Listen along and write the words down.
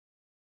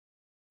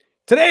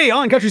Today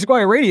on Country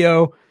Squire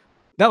Radio,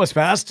 that was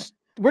fast.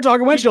 We're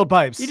talking windshield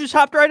pipes. You just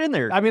hopped right in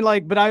there. I mean,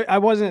 but I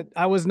was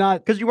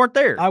not. Because you weren't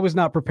there. I was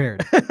not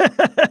prepared.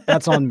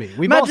 That's on me.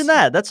 Imagine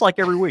that. That's like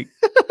every week.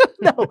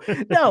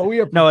 No, we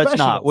are. No, it's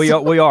not. We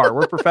are.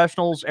 We're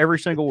professionals every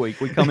single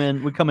week. We come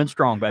in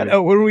strong, baby. I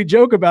know, when we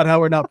joke about how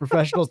we're not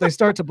professionals, they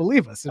start to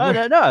believe us. No,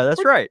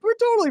 that's right. We're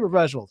totally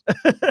professionals.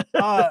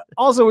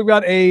 Also, we've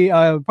got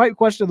a pipe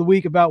question of the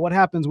week about what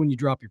happens when you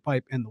drop your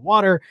pipe in the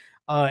water.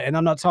 And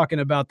I'm not talking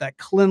about that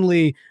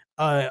cleanly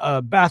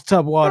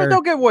bathtub water.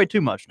 Don't give away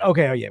too much. No.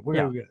 Okay, we're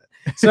gonna get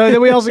it. So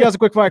then we also got some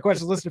quick fire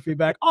questions, listener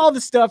feedback, all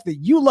the stuff that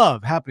you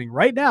love happening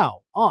right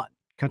now on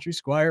Country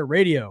Squire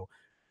Radio.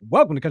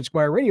 Welcome to Country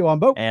Squire Radio. I'm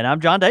Beau. And I'm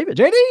John David.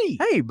 JD.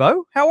 Hey,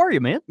 Beau. How are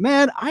you, man?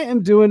 Man, I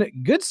am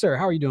doing good, sir.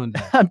 How are you doing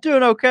today? I'm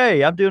doing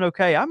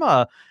okay.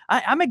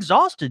 I'm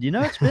exhausted. You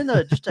know, it's been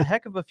just a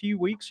heck of a few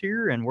weeks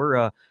here, and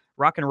we're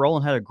rock and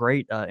rolling. Had a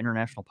great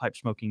International Pipe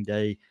Smoking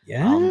Day.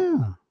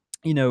 Yeah.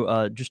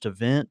 Just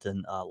event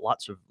and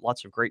lots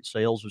of great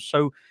sales.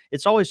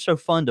 It's always so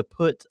fun to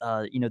put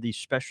these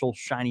special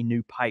shiny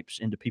new pipes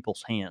into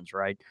people's hands,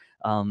 right?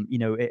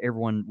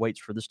 Everyone waits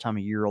for this time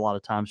of year a lot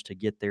of times to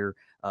get their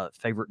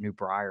favorite new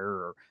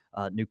briar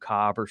or new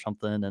cob or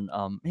something, and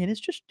man, it's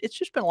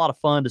just been a lot of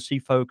fun to see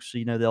folks.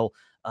 They'll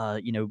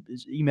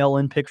email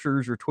in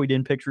pictures or tweet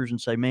in pictures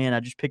and say, "Man, I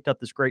just picked up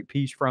this great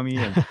piece from you,"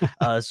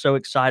 and so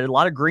excited. A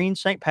lot of green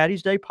St.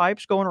 Patty's Day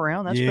pipes going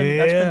around. That's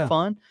been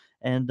fun.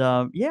 And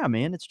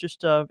man, it's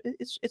just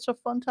it's a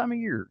fun time of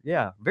year.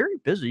 Yeah, very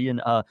busy,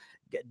 and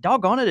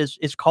doggone it,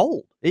 it's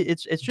cold.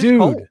 It's just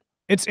cold.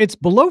 It's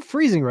below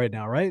freezing right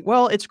now, right?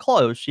 Well, it's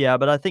close, yeah,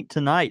 but I think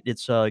tonight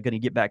it's going to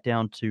get back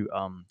down to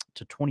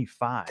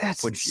 25.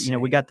 That's which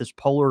insane. we got this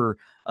polar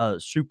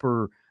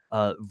super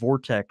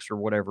vortex or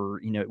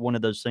whatever, one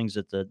of those things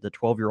that the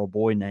 12-year-old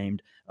boy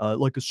named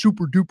like a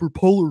super duper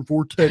polar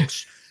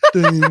vortex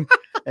thing.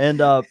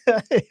 And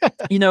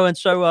and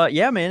so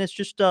man, it's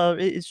just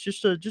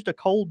a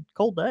cold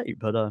day,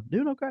 but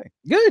doing okay.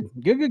 Good,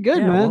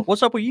 man. Well,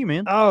 what's up with you,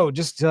 man? Oh,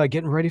 just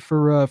getting ready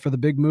for the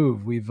big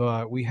move. We've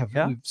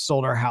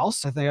sold our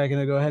house. I think I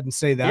can go ahead and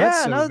say that.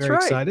 Yeah, so no, that's very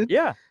right. Excited.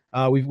 Yeah.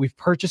 We've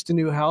purchased a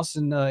new house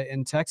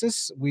in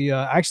Texas. We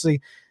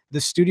actually,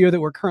 the studio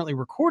that we're currently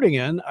recording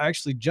in, I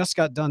actually just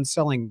got done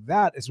selling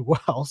that as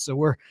well. So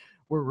we're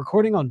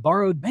recording on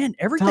borrowed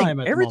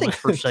everything's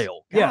for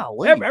sale. Yeah,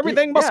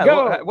 everything must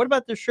go. What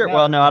about this shirt? No.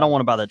 Well, no, I don't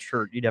want to buy that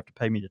shirt. You'd have to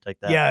pay me to take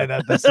that.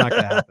 Yeah, that's not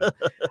gonna happen.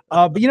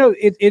 But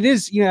it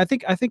is. I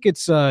think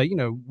it's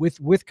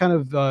with kind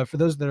of for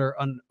those that are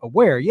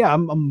unaware. Yeah,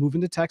 I'm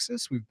moving to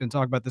Texas. We've been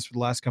talking about this for the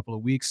last couple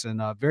of weeks,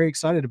 and very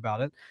excited about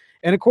it.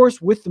 And of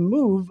course, with the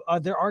move,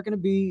 there are going to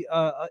be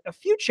a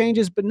few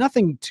changes, but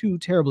nothing too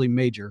terribly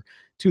major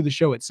to the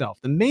show itself.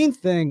 The main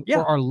thing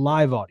for our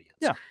live audience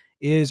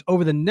is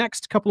over the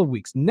next couple of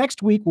weeks.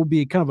 Next week will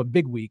be kind of a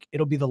big week.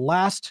 It'll be the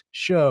last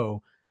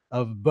show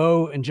of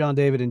Beau and John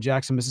David in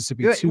Jackson,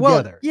 Mississippi together.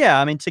 Well, yeah,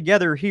 I mean,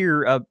 together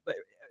here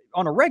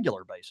on a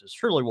regular basis.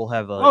 Surely we'll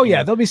have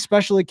there'll be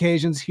special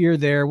occasions here,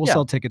 there. We'll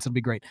sell tickets. It'll be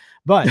great.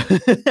 But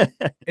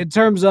in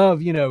terms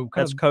of,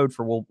 that's code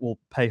for we'll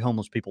pay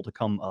homeless people to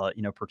come,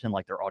 pretend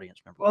like they're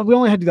audience members. Well, we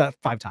only had to do that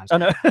 5 times. I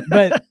know.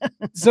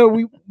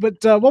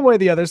 but one way or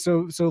the other.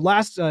 So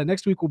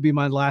next week will be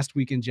my last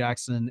week in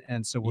Jackson.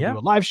 And so we'll do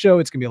a live show.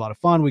 It's going to be a lot of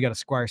fun. We got a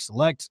Squire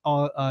Select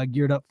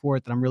geared up for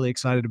it that I'm really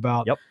excited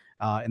about. Yep.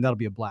 And that'll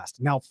be a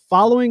blast. Now,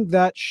 following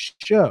that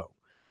show,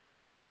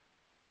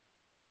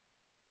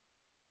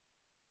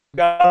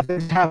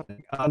 things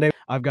happening.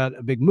 I've got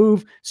a big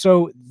move.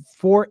 So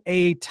for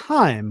a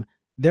time,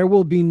 there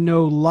will be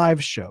no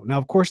live show. Now,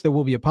 of course, there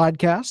will be a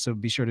podcast. So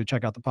be sure to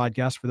check out the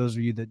podcast for those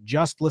of you that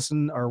just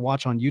listen or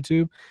watch on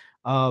YouTube.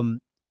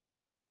 And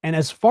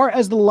as far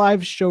as the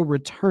live show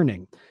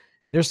returning,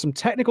 there's some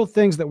technical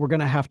things that we're going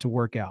to have to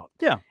work out.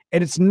 Yeah.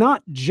 And it's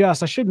not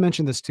just, I should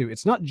mention this too.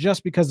 It's not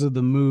just because of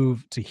the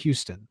move to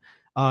Houston.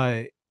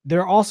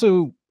 There are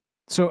also,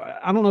 so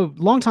I don't know,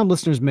 longtime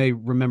listeners may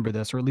remember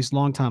this, or at least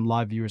longtime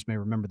live viewers may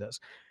remember this.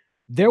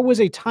 There was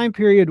a time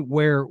period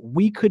where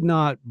we could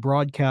not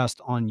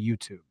broadcast on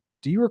YouTube.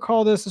 Do you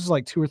recall this? This is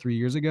like 2 or 3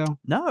 years ago.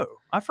 No,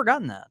 I've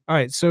forgotten that. All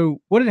right.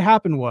 So what had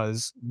happened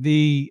was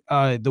the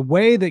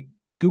way that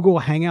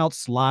Google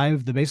Hangouts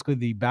Live, basically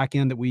the back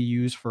end that we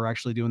use for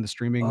actually doing the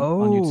streaming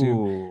on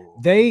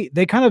YouTube,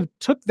 they kind of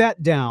took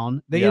that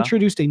down. They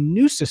introduced a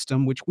new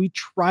system, which we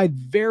tried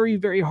very,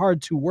 very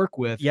hard to work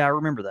with. Yeah, I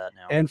remember that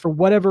now. And for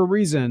whatever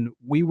reason,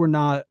 we were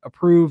not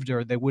approved,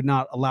 or they would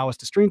not allow us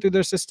to stream through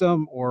their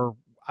system, or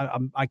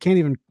I can't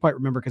even quite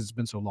remember because it's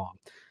been so long.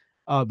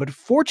 But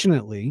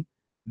fortunately,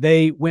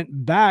 they went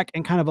back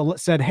and kind of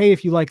said, hey,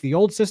 if you like the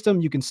old system,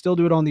 you can still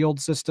do it on the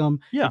old system.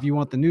 Yeah. If you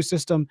want the new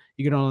system,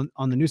 you get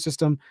on the new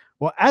system.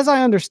 Well, as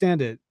I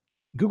understand it,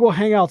 Google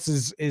Hangouts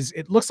is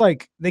it looks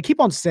like they keep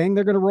on saying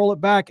they're going to roll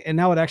it back, and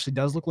now it actually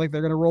does look like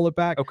they're going to roll it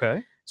back.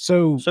 Okay.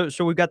 So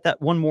we've got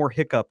that one more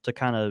hiccup to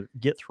kind of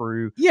get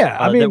through. Yeah,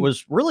 I That mean,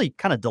 was really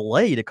kind of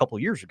delayed a couple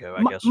years ago,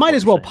 I guess. Is might what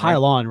as you're well saying, right?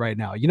 pile on right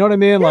now. You know what I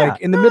mean? Yeah,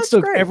 Like in the no, midst that's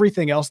of great.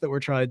 everything else that we're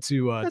trying That's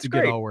to get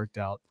great. all worked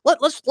out.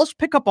 Let's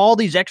pick up all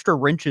these extra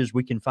wrenches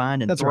we can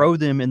find and That's throw right.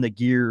 them in the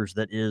gears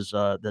that is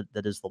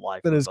that is the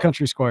life That is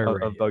Country Squire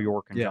of Beau Radio.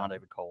 York and Yeah. John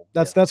David Cole.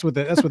 That's what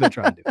they're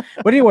trying to do.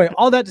 But anyway,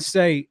 all that to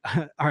say,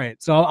 all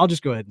right. So I'll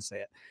just go ahead and say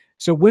it.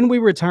 So when we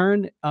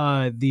return,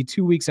 the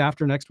 2 weeks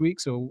after next week,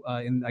 so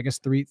in I guess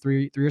three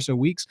or so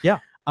weeks, Yeah.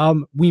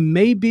 We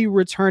may be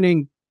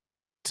returning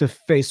to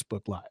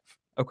Facebook Live.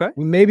 Okay.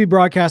 We may be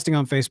broadcasting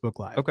on Facebook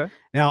Live. Okay.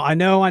 Now I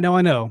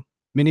know.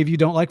 Many of you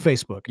don't like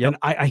Facebook, Yep. and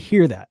I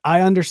hear that.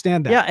 I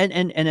understand that. Yeah,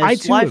 and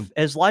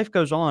as life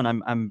goes on,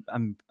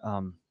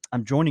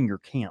 I'm joining your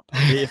camp.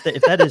 If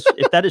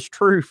that is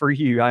true for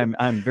you,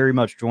 I'm very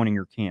much joining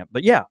your camp.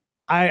 But yeah,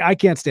 I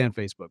can't stand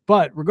Facebook.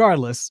 But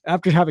regardless,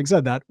 after having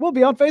said that, we'll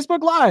be on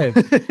Facebook Live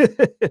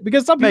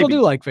because some people Maybe.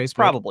 do like Facebook.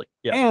 Probably.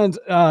 Yeah. And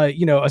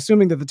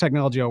assuming that the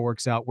technology all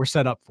works out, we're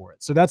set up for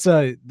it. So that's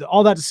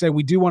all that to say,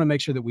 we do want to make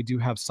sure that we do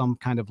have some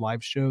kind of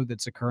live show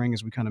that's occurring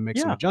as we kind of make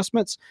some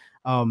adjustments.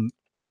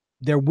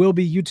 There will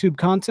be YouTube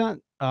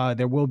content.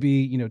 There will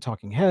be,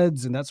 talking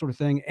heads and that sort of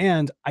thing.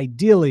 And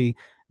ideally,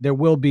 there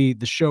will be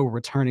the show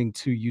returning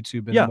to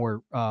YouTube in a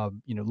more,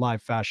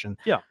 live fashion.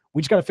 Yeah.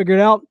 We just got to figure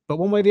it out. But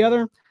one way or the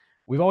other,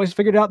 we've always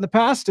figured it out in the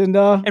past. And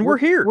we're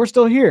here. We're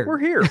still here. We're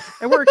here.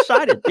 And we're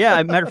excited.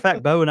 Yeah. Matter of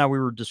fact, Beau and I, we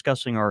were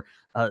discussing our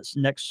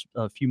next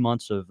few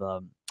months of,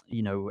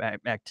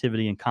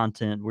 activity and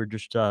content. We're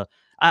just, I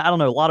don't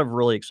know, a lot of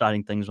really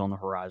exciting things on the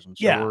horizon.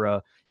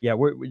 So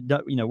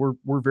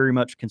we're very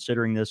much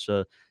considering this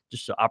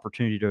just an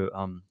opportunity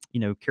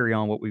to carry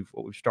on what we've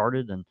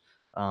started, and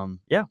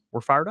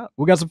we're fired up.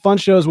 We got some fun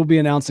shows we'll be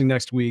announcing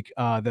next week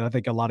that I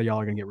think a lot of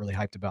y'all are gonna get really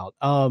hyped about.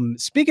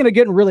 Speaking of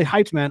getting really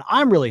hyped, man,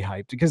 I'm really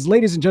hyped because,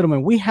 ladies and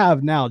gentlemen, we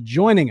have now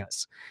joining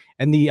us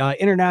in the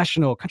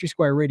International Country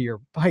Squire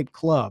Radio Pipe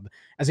Club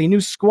as a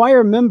new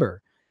Squire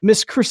member,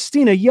 Miss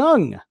Christina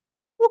Young.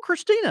 Well,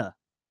 Christina,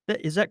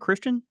 is that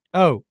Christian?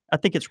 Oh, I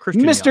think it's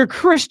Christian Mr. Young.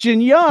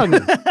 Christian Young.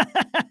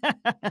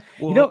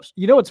 You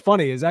know what's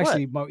funny is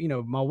actually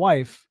my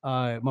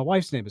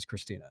wife's name is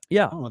Christina.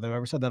 Yeah. I don't know if I've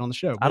ever said that on the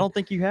show. I don't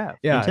think you have.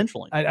 Yeah,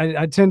 intentionally.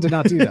 I tend to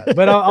not do that,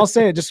 but I'll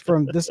say it just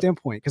from this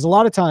standpoint, because a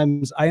lot of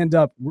times I end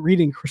up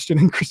reading Christian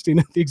and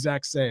Christina the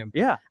exact same.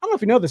 Yeah. I don't know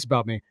if you know this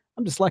about me.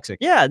 I'm dyslexic.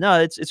 Yeah, no,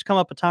 it's come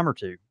up a time or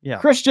two. Yeah.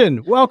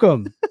 Christian,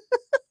 welcome.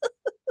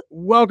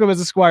 Welcome as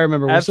a Squire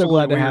member. We're Absolutely.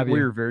 so glad to have you.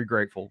 We're very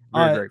grateful.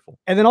 Very grateful.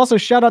 And then also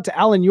shout out to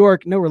Alan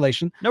York, no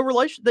relation. No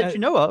relation that you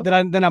know of. That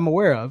I'm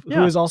aware of,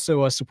 who is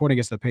also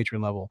supporting us at the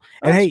Patreon level.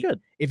 And That's hey, good.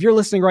 If you're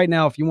listening right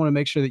now, if you want to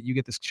make sure that you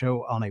get this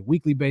show on a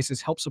weekly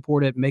basis, help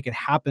support it, make it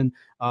happen.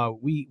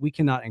 We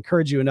cannot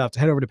encourage you enough to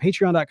head over to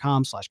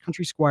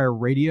patreon.com/Country Squire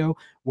Radio,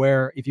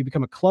 where if you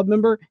become a club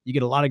member, you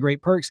get a lot of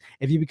great perks.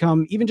 If you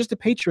become even just a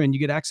patron, you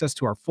get access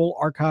to our full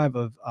archive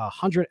of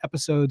 100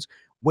 episodes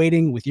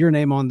waiting with your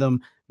name on them,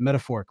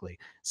 metaphorically.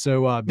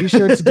 So be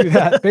sure to do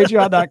that.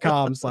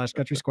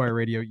 Patreon.com/Country Squire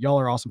Radio. Y'all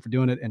are awesome for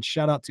doing it. And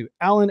shout out to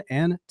Alan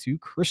and to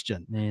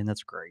Christian. Man,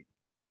 that's great.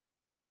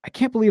 I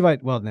can't believe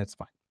well, that's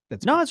fine.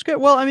 It's good.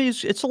 Well, I mean,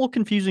 it's a little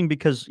confusing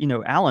because,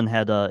 Alan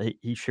had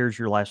he shares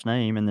your last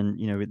name, and then,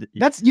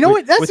 that's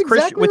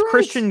exactly with right.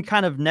 Christian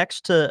kind of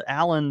next to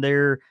Alan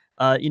there.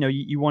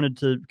 You wanted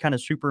to kind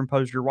of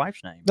superimpose your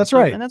wife's name. That's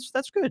right. And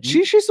that's good.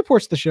 She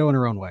supports the show in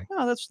her own way.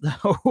 Oh, that's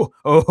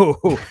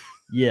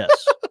yes.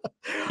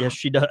 Yes,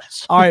 she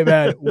does. All right,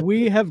 man.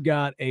 We have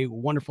got a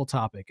wonderful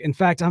topic. In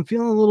fact, I'm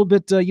feeling a little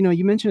bit,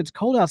 you mentioned it's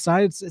cold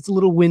outside. It's a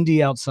little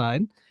windy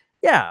outside.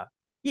 Yeah.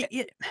 Yeah.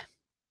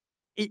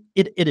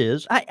 It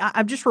is.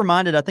 I'm just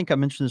reminded, I think I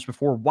mentioned this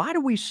before. Why do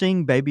we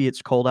sing Baby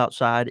It's Cold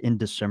Outside in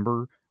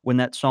December when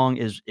that song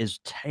is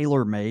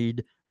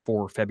tailor-made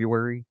for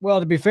February? Well,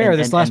 to be fair,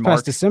 this last March.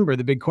 past December,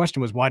 the big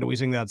question was, why do we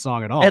sing that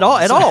song at all?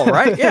 At all,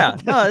 right? Yeah.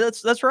 No,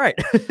 that's right.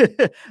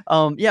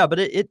 Yeah, but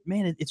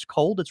it's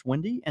cold, it's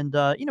windy, and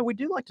we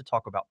do like to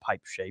talk about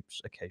pipe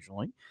shapes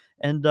occasionally.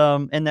 And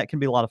that can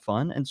be a lot of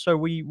fun. And so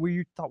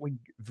we thought we'd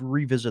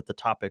revisit the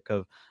topic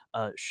of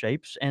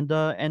shapes and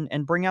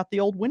bring out the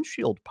old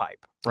windshield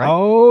pipe. Right?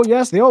 Oh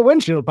yes, the old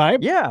windshield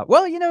pipe. Yeah,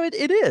 well,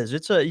 it is.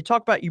 It's you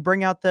talk about, you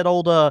bring out that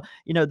old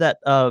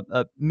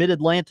that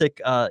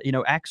mid-Atlantic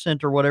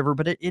accent or whatever,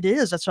 but it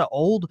is. It's an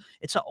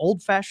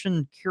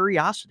old-fashioned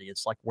curiosity.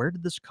 It's like, where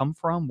did this come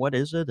from? What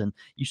is it? And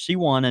you see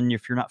one, and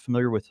if you're not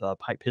familiar with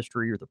pipe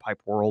history or the pipe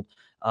world,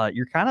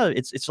 you're kind of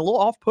it's a little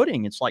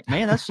off-putting. It's like,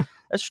 man, that's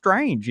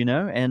strange,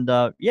 and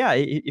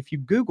if you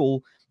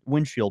Google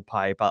windshield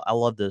pipe, I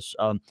love this.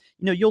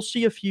 You'll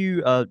see a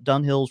few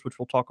Dunhills, which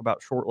we'll talk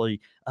about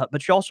shortly,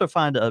 but you also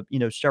find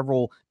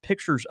several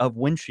pictures of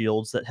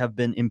windshields that have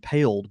been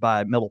impaled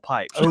by metal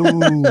pipes.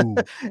 Oh.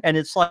 And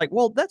it's like,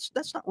 well, that's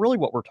not really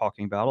what we're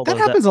talking about. That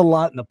happens a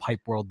lot in the pipe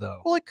world,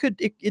 though. Well,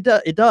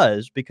 it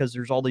does, because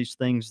there's all these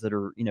things that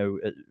are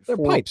they're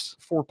pipes.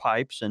 for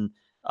pipes, and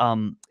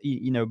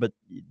but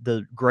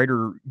the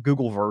greater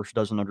Google verse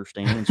doesn't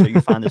understand, and so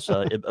you find this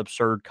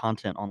absurd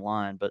content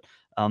online. But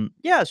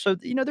yeah, so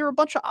there are a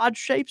bunch of odd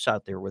shapes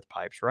out there with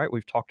pipes, right?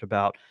 We've talked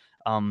about.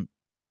 Um,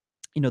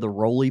 the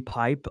roly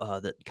pipe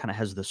that kind of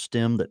has the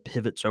stem that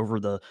pivots over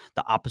the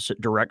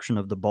opposite direction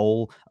of the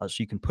bowl, so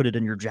you can put it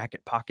in your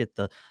jacket pocket.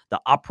 The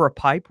opera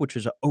pipe, which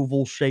is an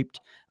oval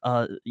shaped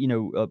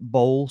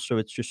bowl, so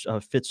it's just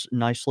fits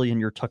nicely in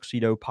your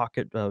tuxedo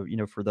pocket.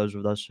 For those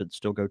of us that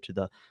still go to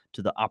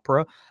the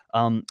opera.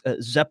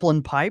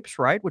 Zeppelin pipes,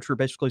 right, which are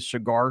basically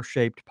cigar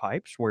shaped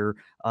pipes where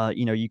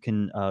you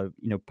can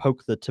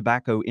poke the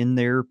tobacco in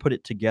there, put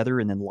it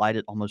together, and then light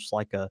it almost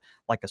like a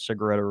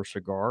cigarette or a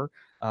cigar.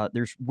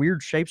 There's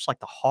weird shapes like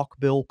the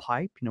hawkbill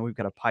pipe. We've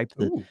got a pipe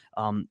that, Ooh,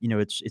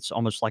 it's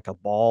almost like a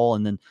ball,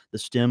 and then the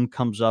stem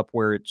comes up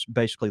where it's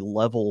basically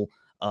level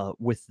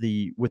with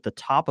the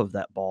top of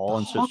that the ball,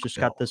 and so it's just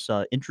got hawkbill.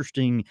 this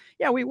interesting.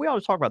 Yeah, we ought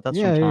to talk about that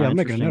Yeah, yeah, yeah. sometime. I'm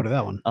making a note Interesting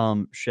of that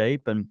one.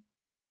 shape. And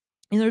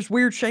there's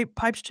weird shaped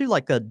pipes too,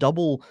 like the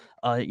double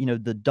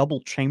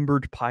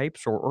chambered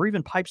pipes, or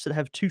even pipes that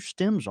have two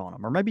stems on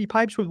them, or maybe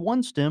pipes with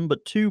one stem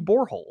but two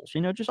boreholes.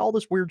 Just all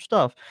this weird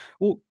stuff.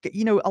 Well,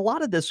 a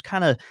lot of this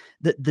kind of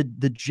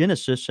the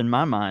genesis in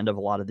my mind of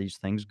a lot of these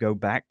things go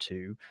back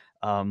to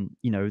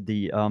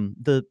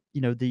the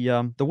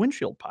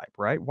windshield pipe,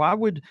 right? Why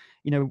wouldn't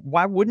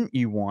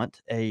you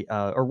want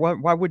or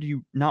why would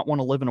you not want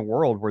to live in a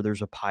world where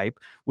there's a pipe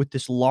with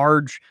this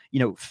large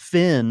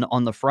fin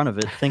on the front of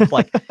it? Think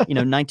like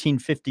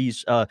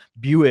 1950s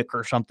Buick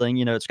or something.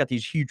 It's got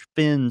these huge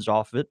fins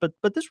off of it,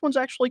 but this one's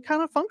actually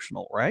kind of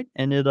functional, right?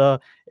 And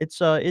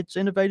it's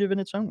innovative in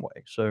its own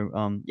way.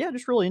 So yeah,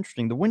 just really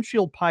interesting. The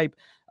windshield pipe,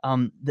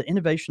 the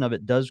innovation of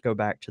it does go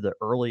back to the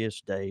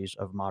earliest days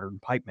of modern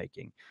pipe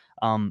making.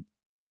 Um,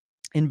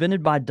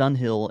 Invented by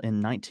Dunhill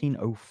in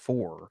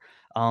 1904.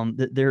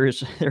 There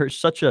is there is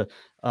such a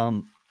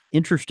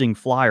interesting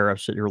flyer. I'm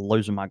sitting here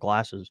losing my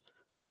glasses,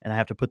 and I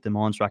have to put them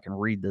on so I can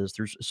read this.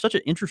 There's such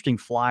an interesting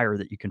flyer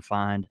that you can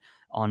find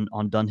on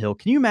Dunhill.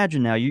 Can you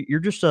imagine now? You're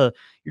just a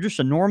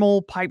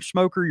normal pipe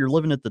smoker. You're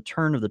living at the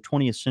turn of the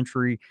 20th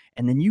century,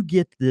 and then you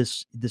get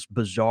this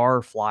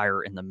bizarre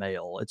flyer in the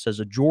mail. It says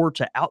a joy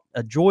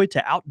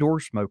to outdoor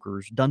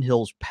smokers.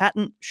 Dunhill's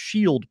patent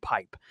shield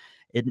pipe,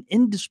 an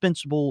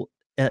indispensable.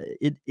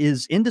 It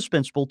is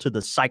indispensable to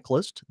the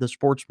cyclist, the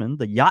sportsman,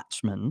 the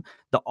yachtsman,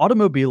 the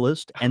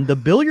automobilist, and the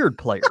billiard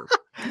player.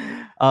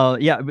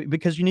 Yeah,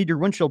 because you need your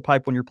windshield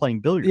pipe when you're playing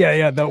Yeah, billiards.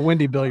 yeah, the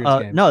windy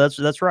billiards game. No,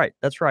 that's right.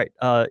 That's right.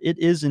 It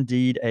is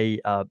indeed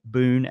a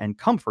boon and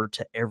comfort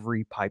to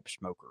every pipe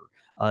smoker.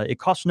 It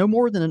costs no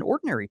more than an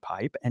ordinary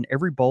pipe, and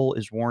every bowl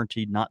is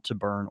warranted not to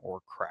burn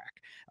or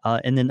crack.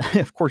 And then,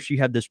 of course, you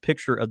have this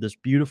picture of this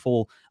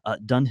beautiful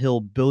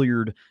Dunhill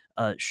billiard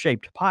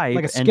shaped Like pipe, a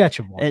and sketch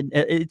of one.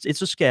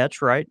 it's a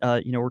sketch, right?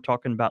 We're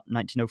talking about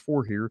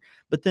 1904 here,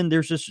 but then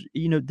there's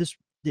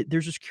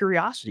this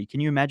curiosity. Can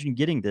you imagine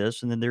getting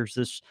this? And then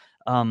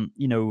um,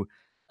 you know,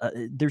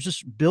 there's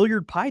this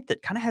billiard pipe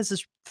that kind of has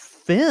this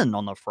fin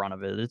on the front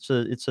of it.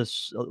 A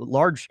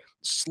large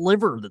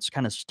sliver that's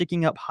kind of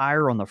sticking up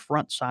higher on the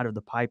front side of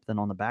the pipe than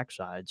on the back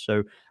side.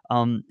 So,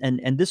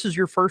 and this is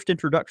your first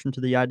introduction to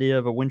the idea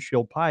of a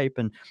windshield pipe,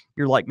 and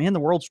you're like, man, the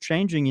world's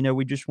changing.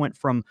 We just went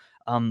from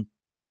um,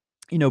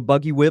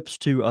 buggy whips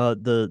to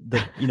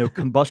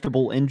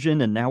combustible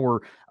engine, and now we're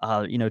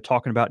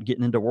talking about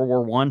getting into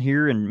World War I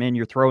here. And man,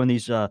 you're throwing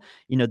these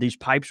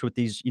pipes with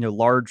these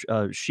large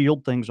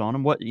shield things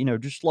on them.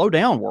 Just slow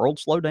down, world,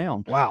 slow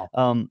down. Wow.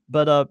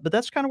 But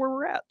that's kind of where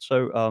we're at.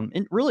 So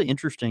really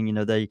interesting.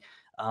 They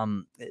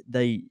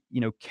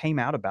came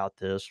out about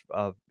this.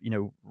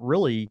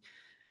 Really,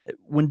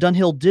 when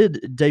Dunhill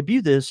did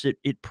debut this,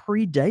 it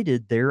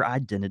predated their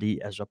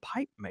identity as a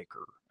pipe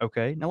maker.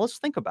 Okay, now let's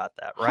think about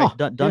that, right? Huh.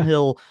 Yeah.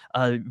 Dunhill,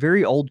 a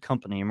very old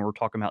company, and we're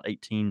talking about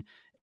 1880s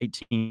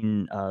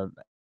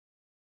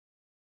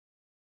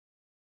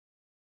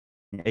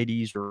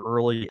or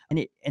early,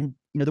 and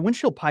the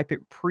windshield pipe,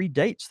 it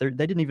predates. They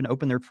didn't even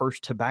open their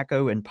first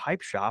tobacco and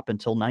pipe shop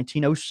until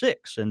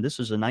 1906, and this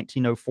is a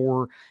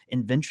 1904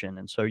 invention.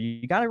 And so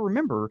you got to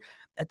remember,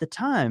 at the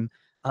time,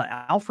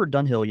 Alfred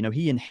Dunhill,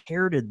 he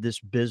inherited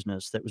this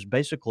business that was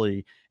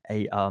basically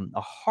a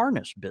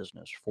harness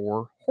business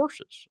for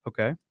horses.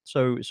 Okay,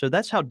 so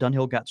that's how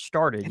Dunhill got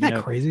started. Isn't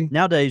that crazy?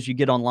 Nowadays you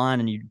get online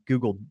and you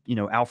Google,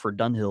 Alfred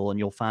Dunhill, and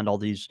you'll find all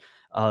these,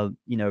 uh,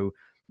 you know,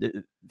 uh,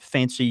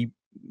 fancy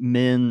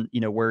men,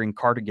 wearing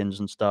cardigans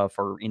and stuff,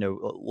 or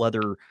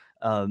leather,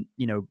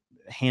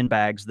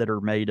 handbags that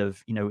are made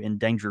of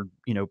endangered,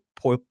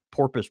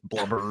 porpoise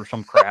blubber or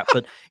some crap.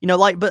 But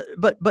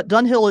but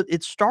Dunhill,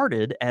 it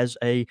started as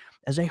a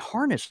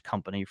harness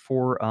company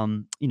for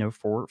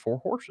for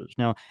horses.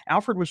 Now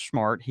Alfred was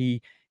smart.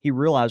 He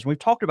realized, and we've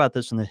talked about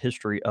this in the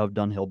history of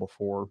Dunhill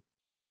before,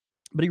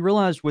 but he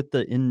realized with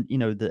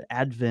the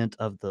advent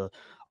of the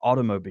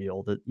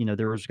automobile that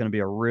there was going to be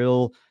a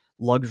real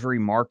luxury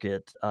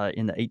market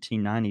in the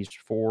 1890s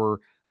for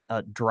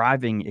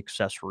driving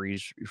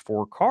accessories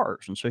for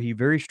cars, and so he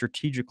very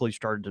strategically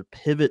started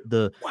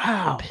to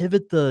Wow.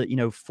 pivot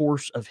the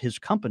force of his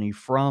company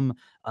from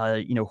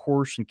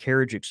horse and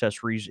carriage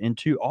accessories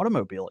into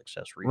automobile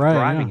accessories, Right,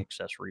 driving yeah.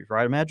 accessories,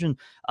 right? Imagine,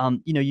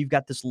 you've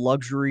got this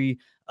luxury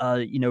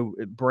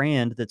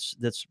brand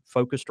that's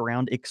focused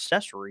around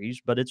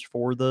accessories, but it's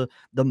for the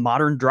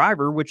modern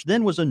driver, which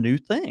then was a new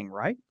thing,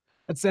 right?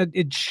 That's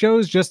it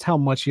shows just how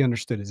much he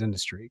understood his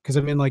industry. Because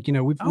I mean, like,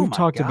 Oh we've my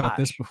talked about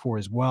this gosh. before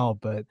as well,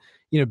 but,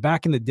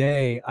 back in the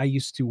day, I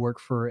used to work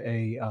for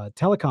a,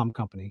 telecom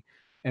company,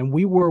 and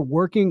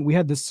we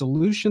had this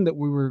solution that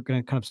we were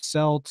gonna kind of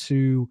sell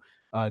to,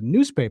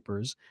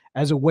 newspapers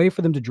as a way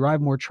for them to drive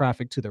more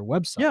traffic to their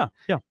website. Yeah,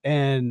 yeah.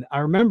 And I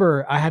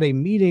remember I had a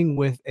meeting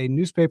with a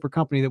newspaper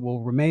company that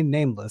will remain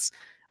nameless,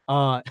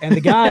 and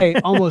the guy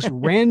almost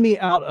ran me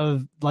out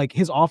of, like,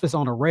 his office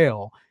on a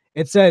rail.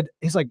 He's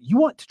like, "You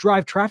want to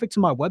drive traffic to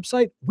my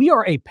website? We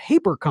are a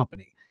paper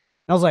company."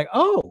 And I was like,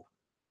 "Oh,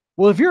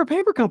 well, if you're a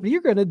paper company,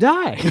 you're gonna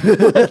die."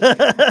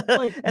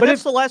 Like, And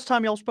that's the last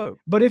time y'all spoke.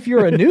 but if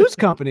you're a news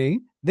company,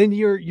 then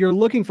you're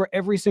looking for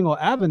every single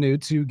avenue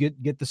to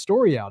get the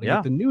story out and get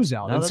Yeah. the news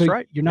out, No, and so that's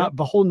right. you're Yep. not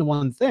beholden to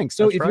one thing.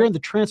 So That's if you're right. in the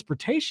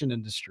transportation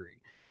industry,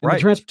 in the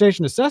Right.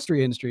 transportation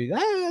accessory industry,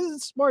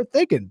 that's smart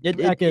thinking It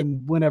it back it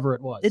in whenever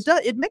it it was.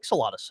 does it makes a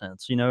lot of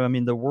sense, I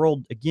mean, the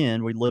world,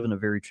 again, we live in a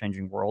very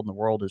changing world, and the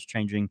world is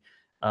changing,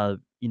 uh,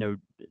 you know,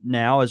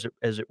 now as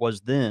it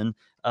was then,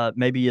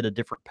 maybe at a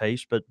different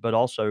pace, but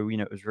also,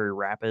 it was very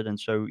rapid, and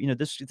so,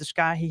 this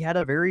guy, he had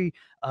a very,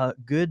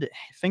 good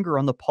finger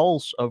on the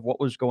pulse of what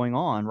was going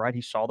on, right?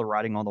 He saw the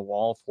writing on the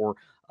wall for,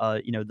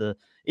 the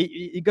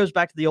it goes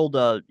back to the old,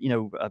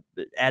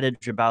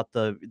 adage about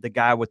the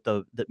guy with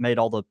the that made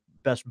all the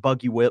best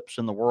buggy whips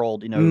in the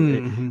world,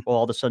 Mhm. well,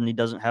 all of a sudden he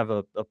doesn't have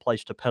a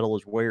place to peddle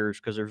his wares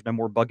because there's no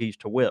more buggies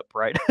to whip,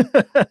 right?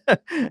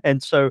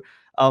 And so,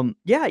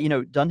 yeah,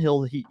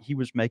 Dunhill, he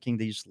was making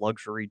these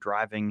luxury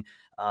driving,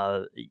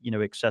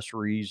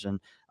 accessories,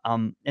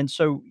 and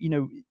so,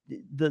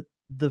 the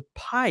the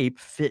pipe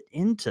fit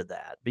into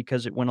that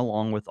because it went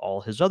along with all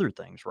his other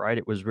things, right?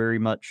 It was very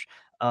much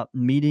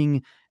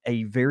meeting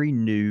a very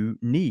new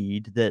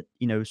need that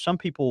some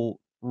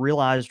people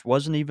realized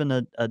wasn't even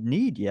a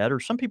need yet, or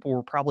some people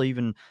were probably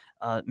even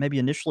maybe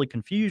initially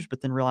confused, but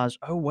then realized,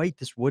 oh wait,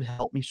 this would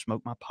help me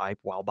smoke my pipe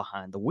while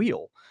behind the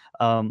wheel,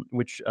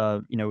 which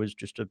is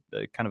just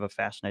a kind of a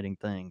fascinating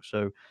thing.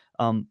 So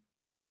um,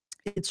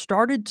 it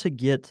started to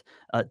give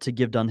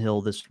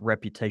Dunhill this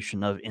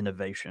reputation of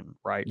innovation,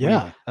 right?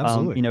 Yeah,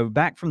 absolutely.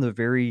 Back from the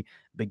very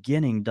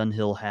beginning,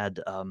 Dunhill had,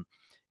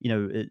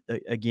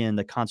 again,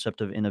 the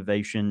concept of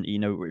innovation.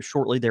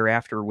 Shortly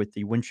thereafter, with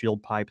the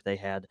windshield pipe, they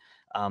had,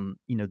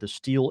 the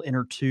steel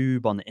inner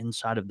tube on the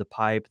inside of the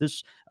pipe.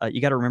 This,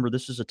 you got to remember,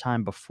 this is a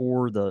time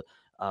before the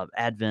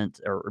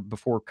advent or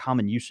before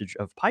common usage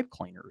of pipe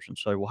cleaners. And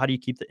so, well, how do you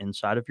keep the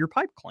inside of your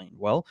pipe clean?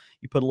 Well,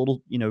 you put a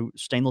little,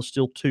 stainless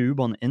steel tube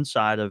on the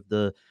inside of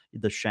the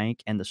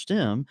shank and the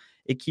stem.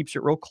 It keeps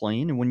it real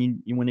clean, and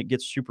when it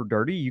gets super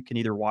dirty, you can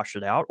either wash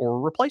it out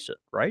or replace it,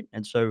 right?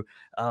 And so,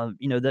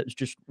 that's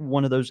just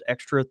one of those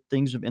extra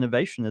things of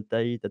innovation that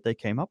they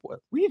came up with.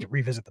 We need to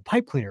revisit the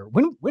pipe cleaner.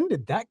 When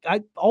did that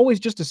I always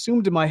just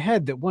assumed in my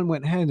head that one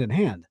went hand in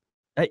hand.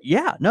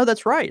 Yeah, no,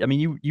 that's right. I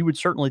mean, you would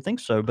certainly think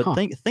so, but Huh.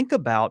 think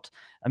about.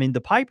 I mean,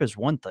 the pipe is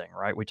one thing,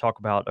 right? We talk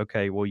about,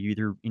 okay, well, you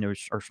either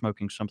are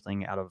smoking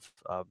something out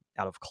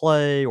of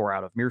clay or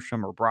out of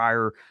meerschaum or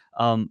briar,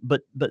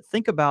 but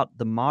think about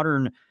the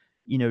modern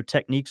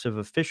techniques of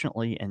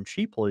efficiently and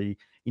cheaply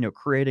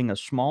creating a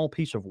small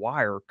piece of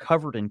wire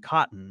covered in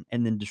cotton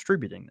and then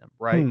distributing them,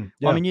 right?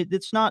 Well, I Yeah. mean,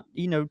 it's not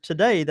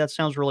today that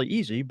sounds really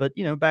easy, but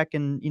back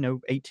in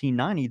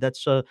 1890,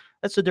 that's a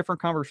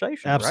different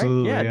conversation, right?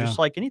 Absolutely, Yeah, yeah. just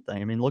like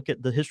anything. I mean, look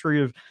at the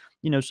history of,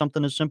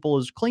 something as simple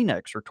as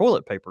Kleenex or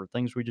toilet paper,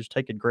 things we just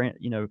take it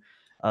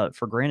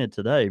for granted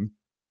today.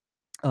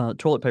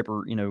 Toilet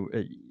paper,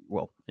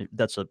 well,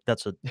 that's a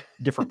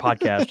different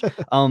podcast.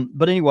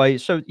 But anyway,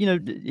 so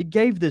it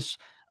gave this,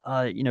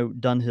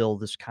 Dunhill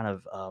this kind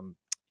of,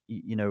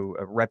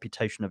 a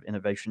reputation of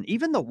innovation.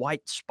 Even the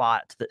white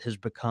spot that has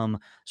become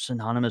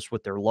synonymous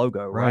with their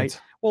logo, right?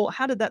 Right. Well,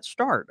 how did that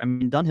start? I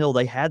mean, Dunhill,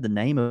 they had the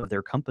name of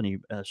their company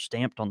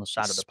stamped on the I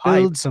side of the pipe.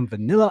 spilled some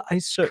vanilla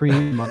ice So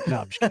cream on no,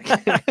 I'm just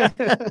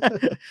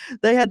kidding.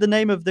 they had the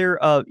name of their,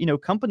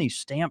 company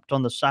stamped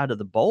on the side of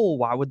the bowl.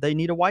 Why would they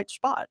need a white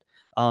spot?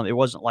 It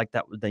wasn't like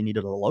that they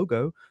needed a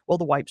logo. Well,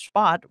 the white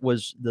spot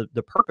was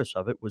the purpose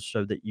of it was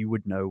so that you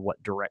would know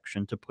what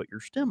direction to put your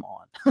stem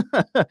on.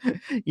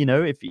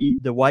 If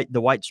the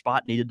white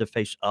spot needed to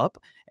face up,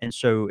 and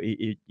so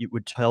it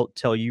would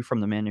tell you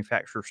from the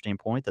manufacturer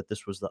standpoint that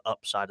this was the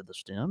upside of the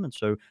stem, and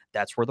so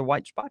that's where the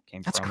white spot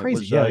came That's from. It crazy.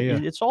 was Yeah, yeah.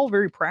 it's all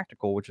very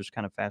practical, which is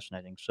kind of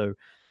fascinating. So,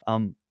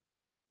 um,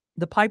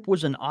 the pipe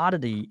was an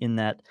oddity in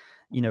that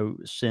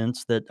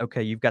sense that,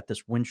 okay, you've got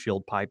this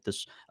windshield pipe,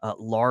 this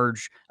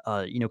large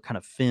kind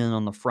of fin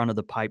on the front of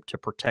the pipe to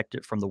protect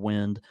it from the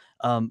wind,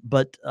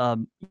 but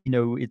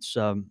it's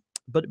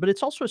but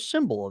it's also a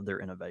symbol of their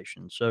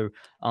innovation. So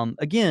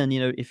again,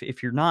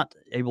 if you're not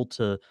able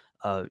to,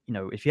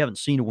 if you haven't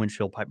seen a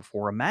windshield pipe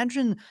before,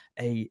 imagine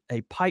a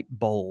pipe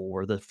bowl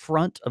where the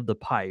front of the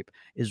pipe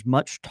is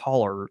much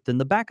taller than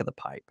the back of the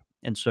pipe.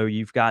 And so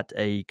you've got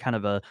a kind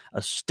of a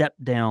step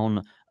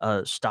down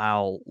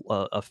style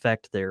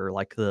effect there,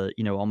 like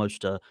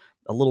almost a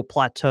little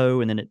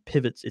plateau, and then it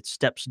pivots, it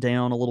steps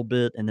down a little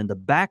bit, and then the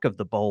back of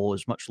the bowl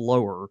is much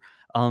lower,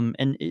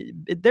 and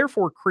it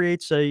therefore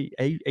creates a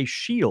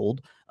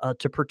shield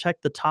to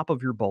protect the top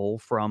of your bowl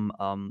from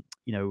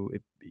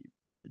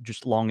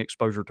just long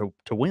exposure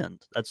to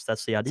wind. That's the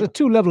It's a idea.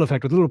 two-level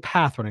effect with a little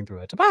path running through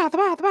it. A path, a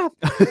path, a path.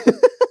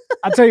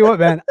 I'll tell you what,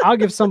 man, I'll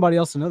give somebody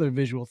else another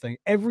visual thing.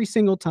 Every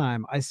single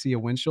time I see a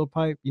windshield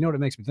pipe, you know what it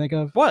makes me think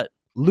of? What?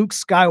 Luke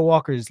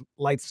Skywalker's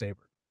lightsaber,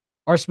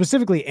 or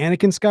specifically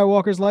Anakin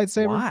Skywalker's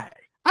lightsaber. Why?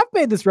 I've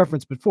made this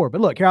reference before, but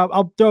look, here,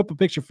 I'll throw up a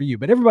picture for you,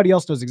 but everybody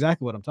else knows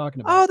exactly what I'm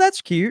talking about. Oh,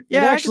 that's cute. It Yeah,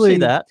 I can see actually,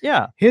 that.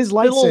 Yeah, his the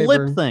little lip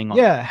lightsaber, thing on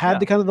yeah, there. had Yeah.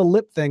 the kind of the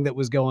lip thing that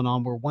was going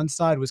on where one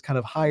side was kind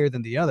of higher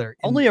than the other.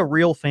 And Only a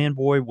real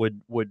fanboy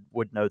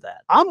would know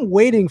that. I'm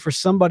waiting for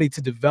somebody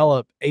to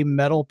develop a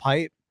metal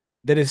pipe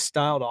that is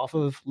styled off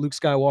of Luke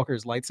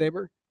Skywalker's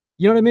lightsaber.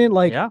 You know what I mean?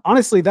 Like, Yeah.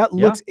 honestly, that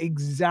Yeah. looks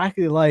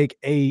exactly like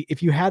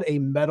if you had a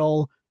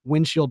metal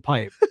windshield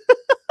pipe.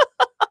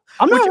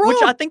 I'm not wrong.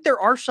 Which I think there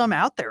are some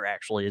out there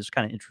actually is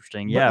kind of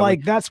interesting. But Yeah,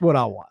 like that's what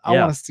I want. I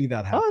Yeah. want to see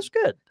that Oh, happen. that's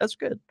good. That's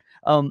good.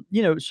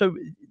 So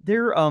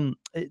there,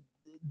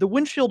 the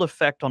windshield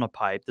effect on a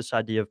pipe, this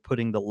idea of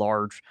putting the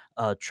large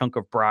chunk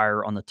of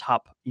briar on the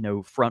top,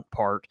 front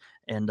part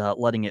and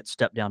letting it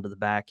step down to the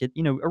back. It,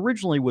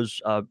 originally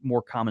was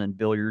more common in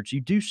billiards.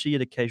 You do see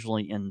it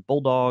occasionally in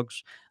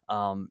bulldogs,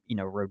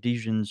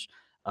 Rhodesians,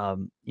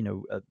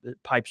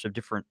 pipes of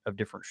different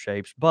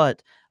shapes.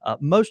 But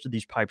most of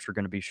these pipes are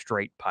going to be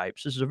straight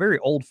pipes. This is a very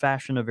old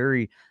fashioned, a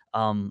very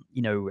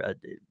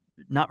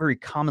not very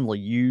commonly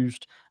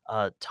used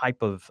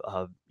type of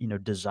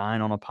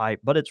design on a pipe,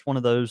 but it's one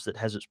of those that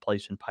has its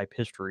place in pipe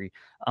history,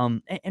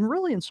 and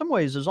really in some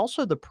ways is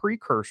also the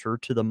precursor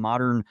to the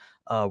modern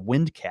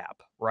wind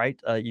cap. Right,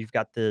 you've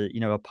got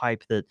a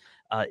pipe that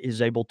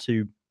is able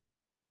to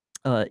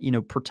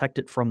protect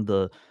it from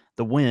the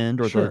wind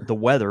or the Sure. the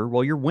weather.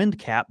 Well, your wind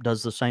cap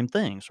does the same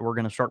thing. So we're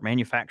going to start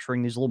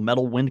manufacturing these little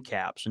metal wind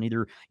caps and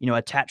either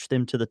attach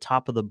them to the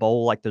top of the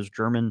bowl like those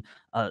German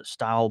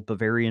style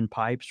Bavarian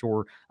pipes,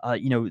 or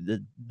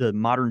the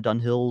modern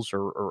Dunhills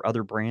or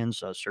other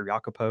brands, Sir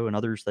Jacopo and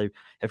others. They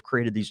have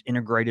created these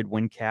integrated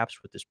wind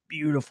caps with this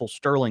beautiful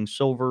sterling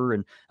silver,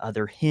 and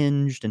they're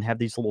hinged and have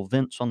these little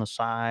vents on the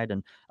side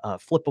and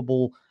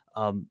flippable.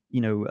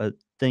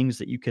 Things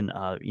that you can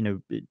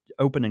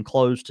open and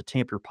close to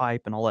tamp your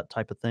pipe and all that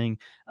type of thing.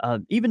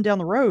 Even down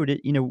the road,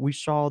 we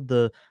saw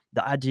the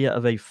idea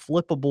of a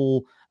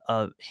flippable,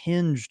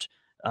 hinged,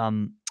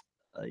 wind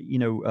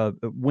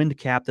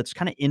cap that's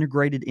kind of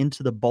integrated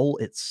into the bowl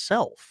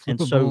itself. And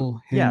so, Flippable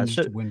yeah,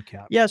 so hinged wind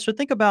cap. yeah, so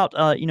think about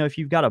if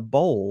you've got a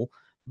bowl.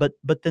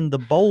 But then the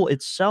bowl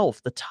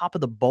itself, the top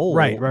of the bowl,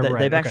 Right. they've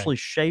Okay. actually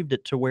shaved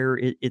it to where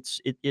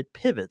it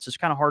pivots. It's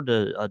kind of hard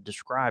to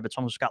describe. It's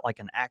almost got like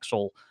an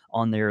axle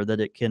on there that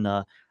it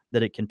can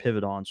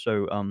pivot on.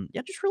 So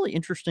yeah, just really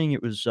interesting.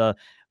 It was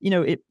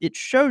it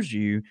shows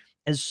you,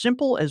 as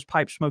simple as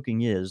pipe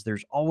smoking is,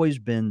 there's always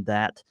been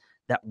that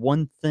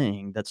one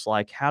thing that's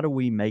like, how do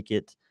we make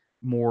it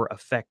more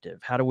effective?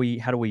 How do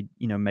we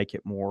make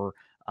it more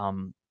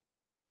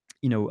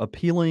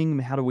appealing?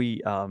 How do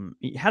we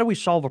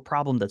solve a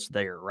problem that's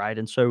there, right?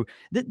 And so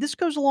this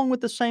goes along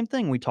with the same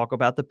thing. We talk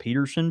about the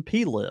Peterson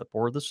P lip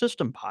or the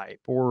system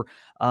pipe, or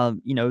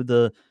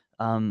the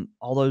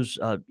all those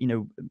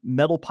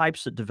metal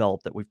pipes that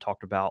develop that we've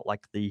talked about,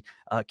 like the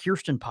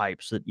Kirsten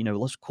pipes that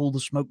let's cool the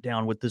smoke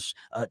down with this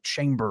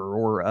chamber,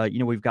 or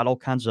we've got all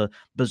kinds of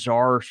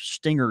bizarre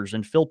stingers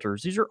and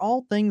filters. These are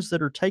all things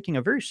that are taking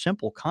a very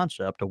simple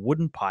concept, a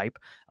wooden pipe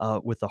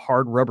with a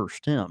hard rubber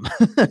stem,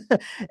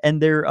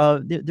 and they're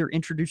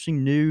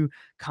introducing new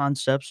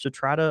concepts to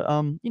try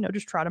to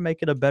just try to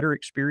make it a better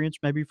experience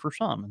maybe for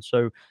some. And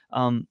so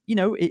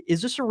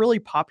is this a really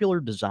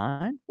popular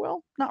design?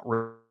 Well, not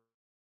really.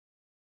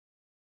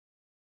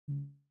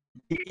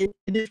 It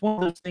is one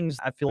of those things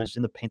I feel is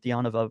in the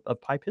pantheon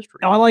of pipe history.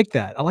 Oh, I like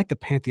that. I like the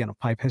pantheon of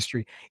pipe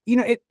history.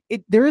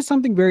 It there is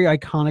something very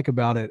iconic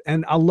about it,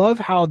 and I love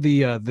how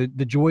the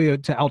Joy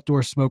to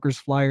Outdoor Smokers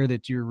flyer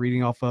that you're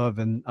reading off of,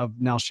 and I've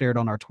now shared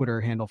on our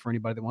Twitter handle for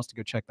anybody that wants to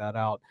go check that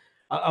out.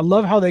 I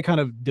love how they kind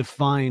of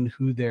define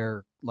who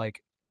their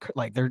like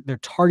their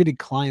targeted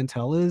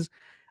clientele is.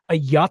 A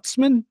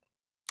yachtsman,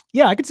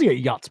 yeah, I could see a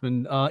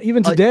yachtsman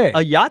even today.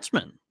 A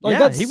yachtsman. Like,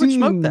 Yeah, that he would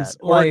smoke that. seems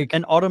Or like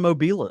an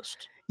automobilist,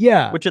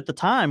 yeah, which at the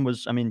time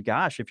was, I mean,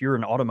 gosh, if you're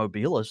an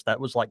automobilist, that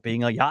was like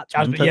being a yeah,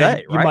 yachtsman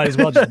today, you right? might as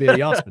well just be a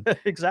yachtsman.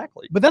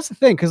 Exactly. But that's the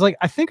thing, because like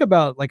I think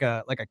about like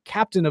a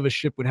captain of a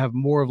ship would have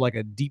more of like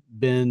a deep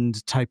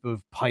bend type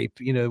of pipe,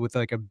 with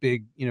like a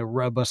big,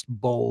 robust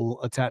bowl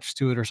attached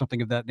to it or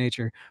something of that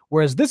nature.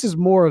 Whereas this is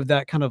more of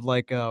that kind of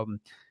like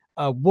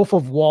a Wolf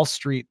of Wall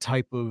Street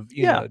type of,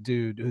 Yeah,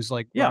 dude who's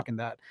like yeah, rocking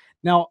that.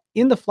 Now,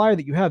 in the flyer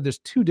that you have, there's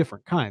two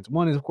different kinds.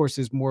 One is, of course,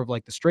 is more of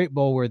like the straight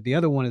bull, where the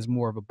other one is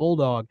more of a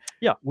bulldog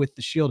yeah, with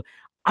the shield.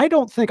 I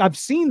don't think I've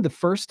seen the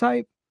first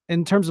type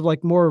in terms of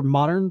like more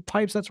modern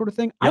types, that sort of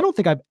thing. I yep. don't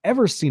think I've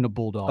ever seen a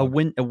bulldog.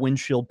 A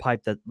windshield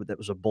pipe that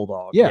was a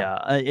bulldog. Yeah.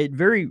 Yeah, it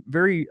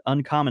very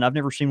uncommon. I've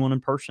never seen one in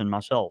person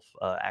myself,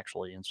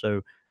 actually, and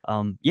so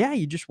yeah,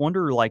 you just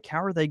wonder like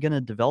how are they going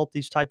to develop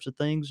these types of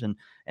things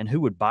and who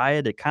would buy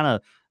it? It kind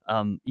of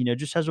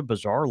just has a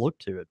bizarre look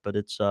to it, but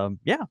it's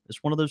yeah,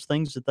 it's one of those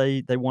things that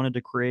they wanted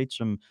to create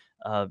some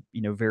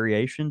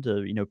variation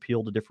to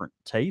appeal to different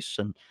tastes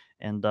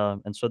and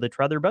so they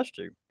try their best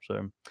to.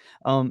 So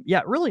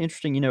yeah, really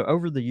interesting.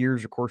 Over the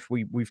years, of course,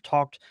 we've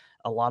talked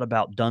a lot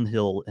about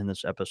Dunhill in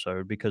this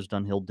episode because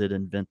Dunhill did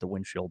invent the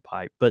windshield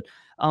pipe. But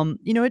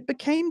it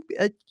became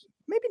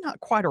maybe not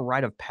quite a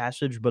rite of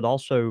passage, but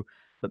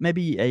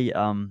maybe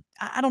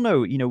I don't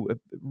know,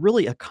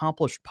 really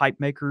accomplished pipe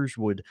makers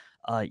would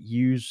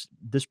use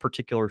this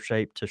particular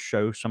shape to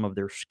show some of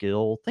their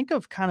skill. Think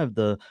of kind of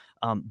the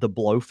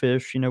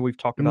blowfish. We've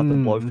talked about the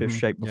Mm, blowfish mhm,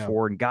 shape yeah.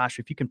 before, and gosh,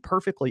 if you can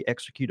perfectly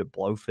execute a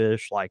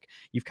blowfish, like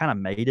you've kind of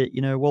made it.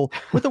 Well,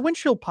 with a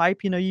windshield pipe,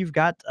 you've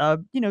got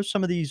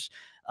some of these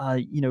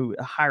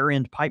higher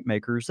end pipe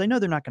makers, they know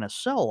they're not going to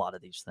sell a lot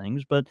of these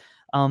things, but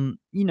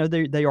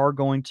they are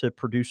going to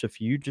produce a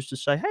few just to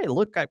say, hey,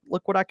 look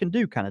what I can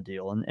do, kind of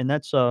deal, and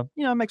that's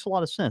it makes a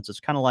lot of sense. It's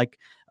kind of like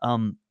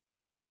um,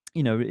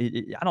 I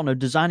don't know,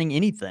 designing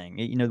anything.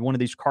 One of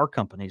these car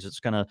companies that's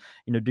going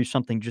to do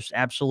something just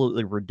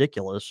absolutely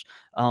ridiculous,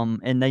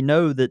 and they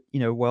know that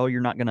well, you're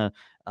not going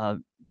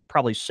to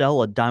probably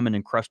sell a diamond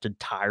encrusted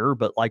tire,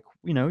 but like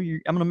I'm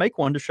going to make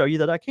one to show you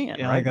that I can,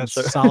 Yeah, like right? And that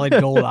so solid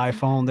gold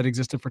iPhone that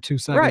existed for 2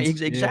 right,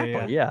 seconds. Yeah, exactly,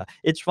 yeah. yeah.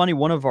 It's funny,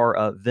 one of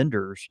our,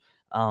 vendors,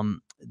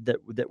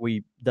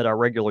 that I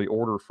regularly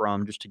order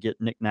from just to get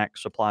knickknack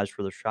supplies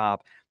for the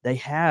shop, they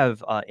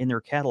have, in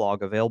their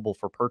catalog available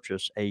for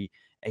purchase a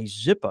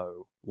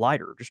Zippo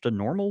lighter, just a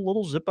normal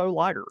little Zippo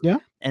lighter, Yeah?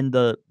 and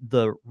the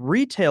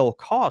retail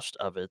cost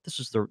of it, this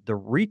is the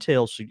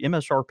retail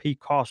MSRP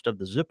cost of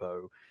the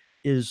Zippo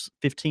is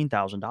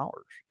 $15,000.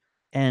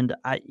 And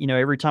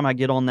every time I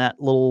get on that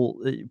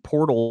little,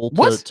 portal to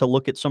What?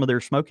 look at some of their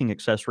smoking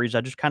accessories,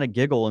 I just kinda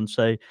giggle and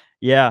say,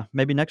 "Yeah,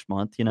 maybe next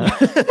month," you know?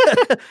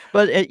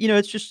 But,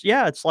 it's just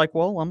yeah, it's like,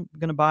 well, I'm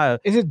gonna buy a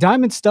Is it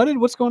diamond studded?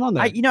 What's going on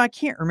there? I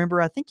can't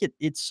remember, I think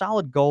it's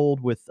solid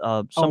gold with,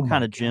 Oh some my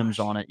kinda gems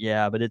gosh. on it,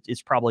 yeah, but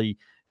it's probably,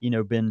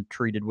 been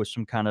treated with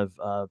some kind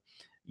of,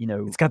 you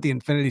know, It's got the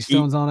infinity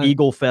stones on it?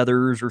 eagle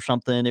feathers or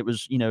something. It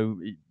was,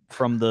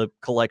 from the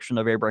collection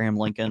of Abraham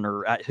Lincoln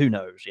or, who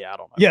knows? Yeah, I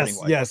don't know, but Yes,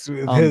 anyway, yes,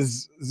 with um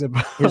his his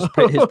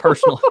Zippo.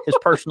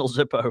 personal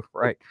Zippo,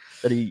 right,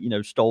 that he,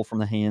 stole from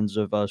the hands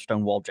of,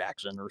 Stonewall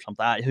Jackson or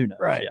something, who knows,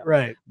 Right, yeah.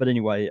 right. But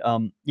anyway,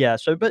 yeah,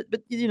 so but,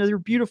 they're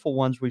beautiful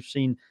ones. We've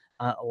seen,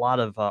 a lot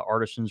of,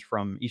 artisans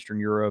from Eastern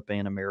Europe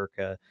and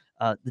America.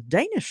 The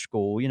Danish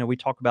school, we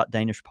talk about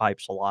Danish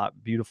pipes a lot,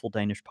 beautiful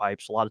Danish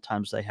pipes. A lot of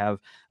times they have,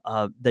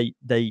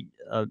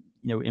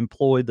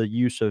 employ the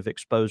use of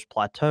exposed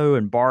plateau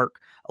and bark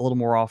a little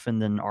more often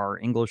than our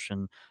English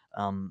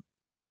um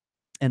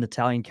and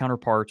Italian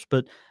counterparts.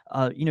 But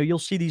you'll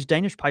see these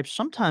Danish pipes.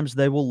 Sometimes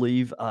they will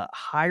leave a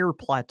higher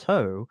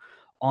plateau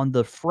on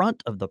the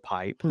front of the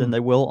pipe than Hmm. they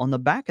will on the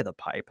back of the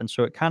pipe, and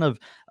so it kind of,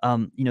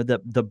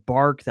 the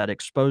bark, that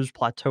exposed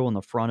plateau on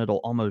the front, it'll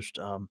almost,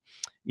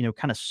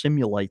 kind of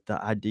simulate the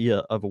idea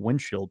of a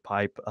windshield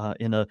pipe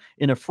in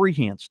a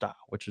freehand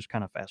style, which is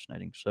kind of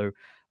fascinating. So,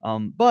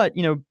 but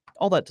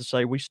all that to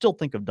say, we still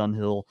think of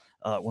Dunhill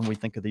when we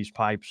think of these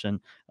pipes, and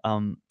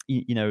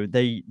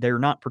they're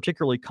not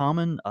particularly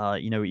common.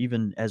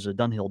 Even as a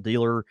Dunhill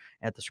dealer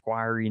at the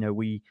Squire,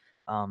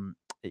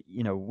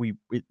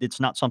 it's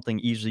not something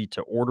easy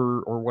to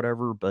order or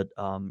whatever. But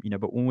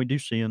when we do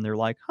see them, they're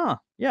like, huh,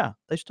 yeah,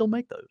 they still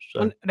make those.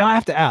 So Now I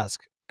have to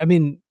ask, I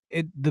mean,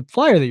 the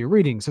flyer that you're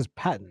reading says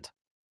patent,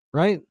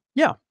 right?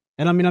 yeah,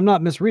 And I mean, I'm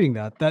not misreading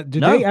that.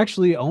 Do they no,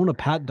 actually own a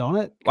patent on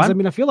it? Because I I'm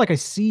mean, I feel like I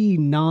see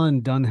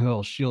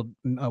non-Dunhill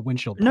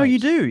windshield no, you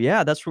pipes. do.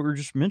 Yeah, that's what we are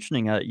just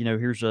mentioning.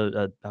 Here's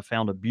I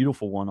found a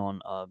beautiful one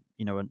on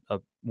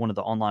one of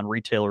the online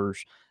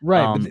retailers.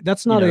 Right, but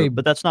that's not a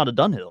But that's not a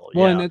Dunhill.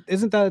 well, and Yeah.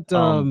 isn't that,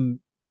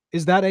 Um,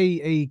 is that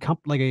a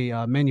comp like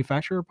a,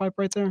 manufacturer pipe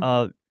right there?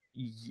 Uh,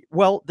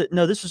 well,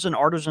 no, this is an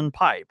artisan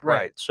pipe, right?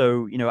 Right.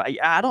 So,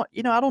 I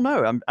don't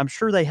know. I'm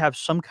sure they have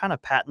some kind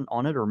of patent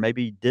on it, or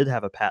maybe did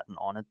have a patent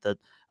on it that,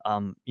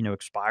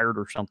 expired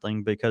or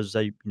something because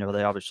they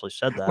obviously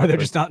said Or that. they're But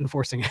just not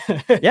enforcing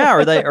yeah,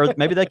 it. or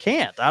maybe they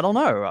can't. I don't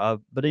know.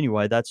 But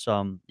anyway,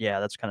 yeah,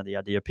 that's kind of the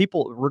idea.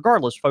 People,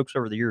 regardless, folks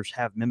over the years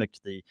have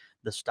mimicked the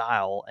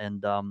style,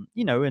 and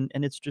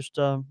and it's just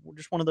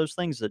one of those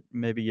things that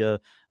maybe a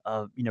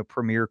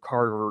premier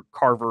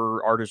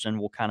carver artisan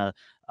will kind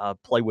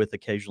of play with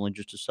occasionally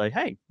just to say,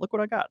 hey, look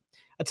what I got.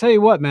 I tell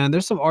you what, man,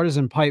 there's some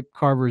artisan pipe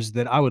carvers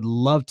that I would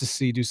love to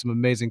see do some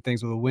amazing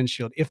things with a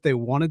windshield if they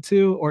wanted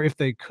to or if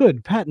they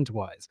could patent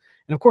wise.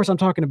 And of course, I'm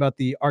talking about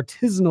the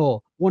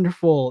artisanal,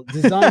 wonderful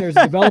designers,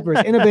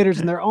 developers,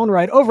 innovators in their own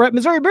right over at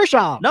Missouri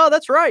Meerschaum. No,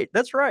 that's right.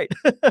 That's right.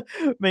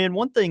 Man,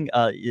 one thing,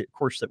 of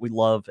course, that we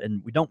love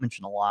and we don't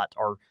mention a lot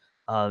are,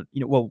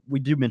 well, we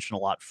do mention a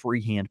lot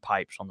freehand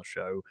pipes on the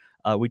show.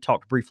 We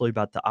talked briefly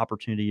about the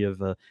opportunity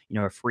of, a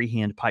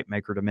freehand pipe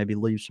maker to maybe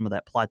leave some of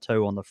that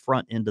plateau on the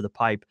front end of the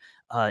pipe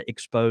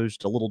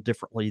exposed a little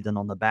differently than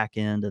on the back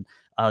end, and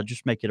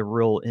just make it a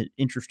real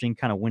interesting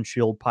kind of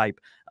windshield pipe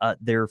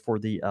there for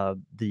the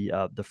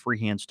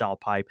freehand style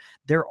pipe.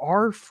 There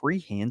are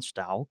freehand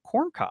style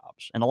corn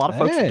cobs, and a lot of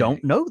folks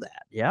don't Hey. know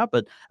that. Yeah,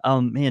 but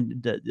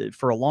man,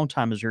 for a long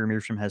time, Missouri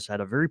Meerschaum has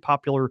had a very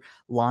popular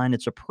line.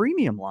 It's a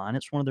premium line.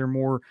 It's one of their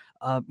more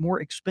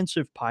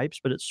expensive pipes,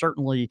 but it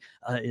certainly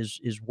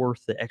is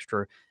worth the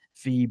extra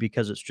fee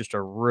because it's just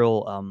a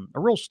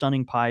real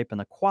stunning pipe, and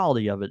the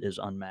quality of it is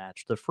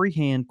unmatched. The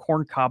freehand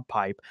corn cob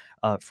pipe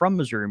from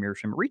Missouri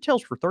Meerschaum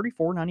retails for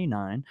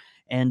 $34.99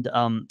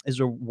 and is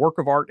a work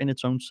of art in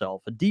its own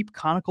self. A deep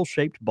conical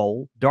shaped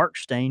bowl, dark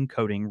stain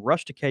coating,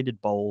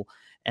 rusticated bowl,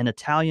 and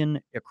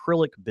Italian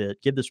acrylic bit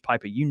give this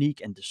pipe a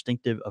unique and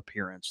distinctive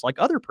appearance. Like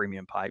other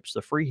premium pipes,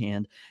 the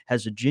freehand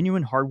has a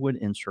genuine hardwood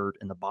insert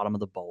in the bottom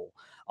of the bowl.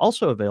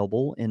 Also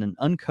available in an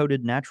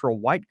uncoated natural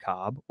white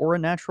cob or a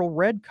natural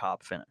red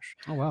cob finish.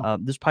 Oh, wow.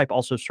 This pipe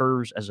also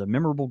serves as a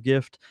memorable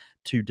gift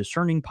to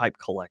discerning pipe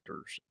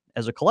collectors.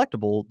 As a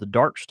collectible, the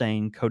dark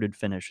stain coated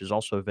finish is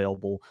also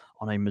available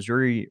on a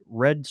Missouri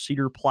red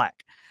cedar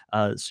plaque.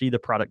 See the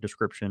product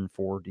description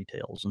for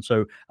details. And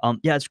so,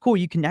 yeah, it's cool.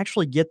 You can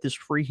actually get this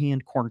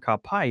freehand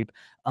corncob pipe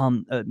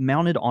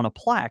mounted on a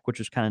plaque, which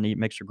is kind of neat,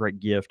 makes a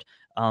great gift.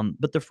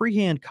 But the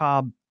freehand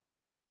cob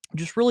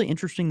just really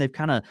interesting. They've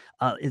kind of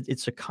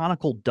it's a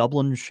conical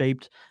Dublin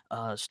shaped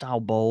style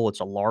bowl.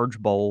 It's a large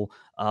bowl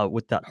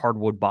with that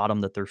hardwood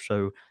bottom that they're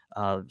so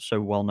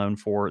well known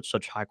for. It's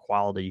such high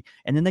quality,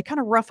 and then they kind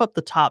of rough up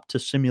the top to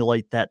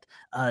simulate that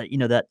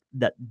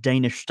that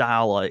Danish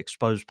style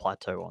exposed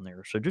plateau on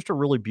there. So just a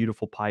really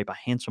beautiful pipe, a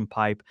handsome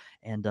pipe,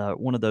 and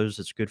one of those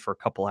that's good for a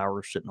couple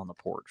hours sitting on the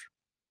porch.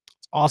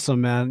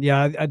 Awesome, man.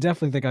 Yeah, I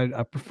definitely think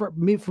I prefer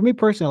for me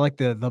personally, I like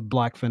the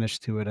black finish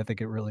to it. I think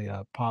it really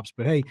pops.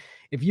 But hey,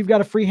 if you've got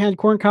a freehand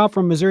corn cob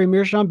from Missouri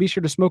Meerschaum, be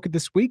sure to smoke it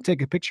this week.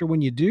 Take a picture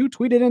when you do.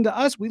 Tweet it into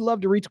us. We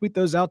love to retweet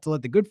those out to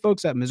let the good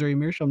folks at Missouri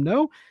Meerschaum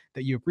know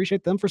that you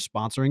appreciate them for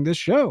sponsoring this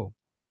show.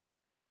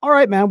 All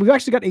right, man. We've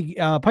actually got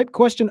a pipe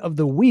question of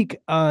the week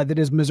that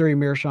is Missouri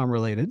Meerschaum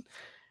related.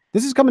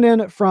 This is coming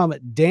in from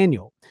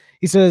Daniel.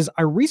 He says,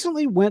 I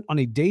recently went on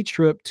a day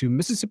trip to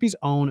Mississippi's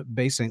own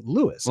Bay St.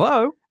 Louis.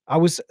 Whoa. It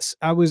was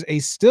a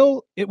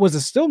still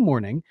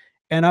morning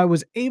and I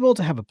was able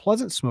to have a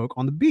pleasant smoke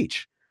on the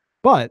beach.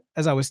 But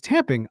as I was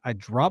tamping, I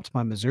dropped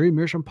my Missouri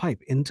Meerschaum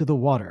pipe into the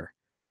water.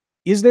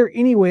 Is there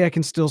any way I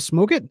can still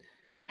smoke it?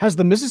 Has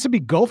the Mississippi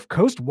Gulf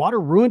Coast water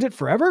ruined it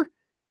forever?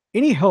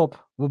 Any help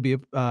will be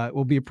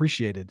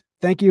appreciated.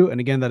 Thank you. And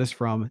again, that is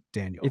from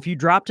Daniel. If you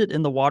dropped it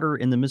in the water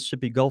in the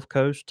Mississippi Gulf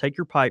Coast, take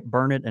your pipe,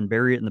 burn it, and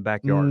bury it in the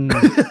backyard.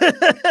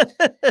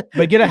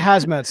 But get a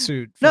hazmat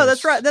suit. No,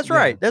 that's right. That's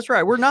right. That's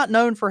right. We're not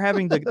known for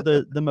having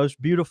the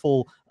most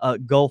beautiful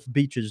Gulf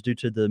beaches due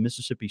to the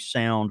Mississippi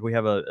Sound. We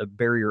have a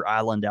barrier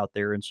island out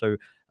there, and so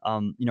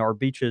our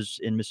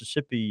beaches in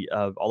Mississippi,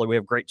 although we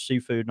have great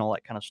seafood and all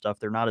that kind of stuff,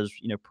 they're not as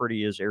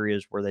pretty as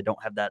areas where they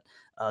don't have that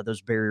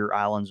those barrier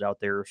islands out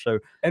there. So,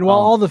 and while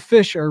all the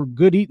fish are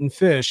good eating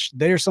fish,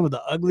 they are some of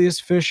the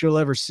ugliest fish you'll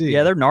ever see.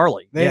 Yeah, they're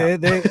gnarly.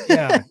 It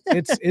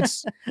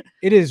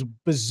is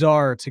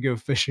bizarre to go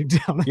fishing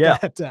down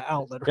at that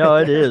outlet. No,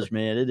 it is,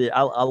 man. It is.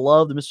 I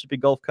love the Mississippi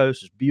Gulf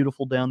Coast. It's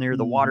beautiful down there.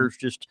 The water's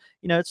just,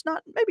 it's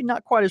not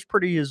quite as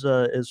pretty as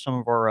some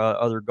of our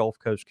other Gulf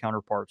Coast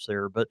counterparts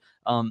there. But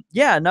no,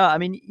 I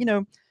mean,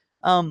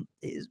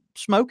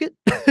 smoke it,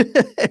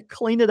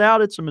 clean it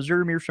out. It's a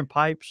Missouri Meerschaum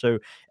pipe, so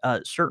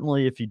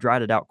certainly if you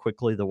dried it out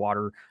quickly, the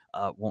water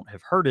won't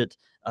have hurt it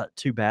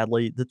too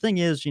badly. The thing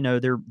is,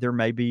 there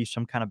may be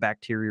some kind of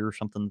bacteria or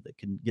something that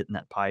can get in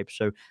that pipe,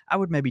 so I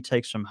would maybe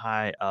take some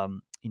high,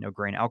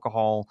 grain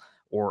alcohol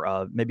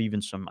or maybe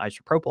even some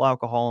isopropyl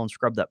alcohol and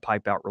scrub that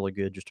pipe out really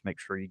good just to make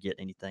sure you get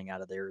anything out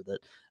of there that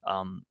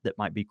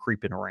might be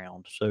creeping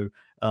around. So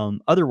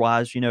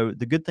otherwise,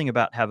 the good thing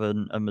about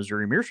having a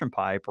Missouri Meerschaum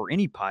pipe or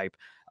any pipe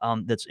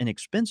that's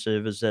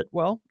inexpensive is that,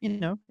 well,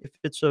 if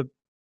it's a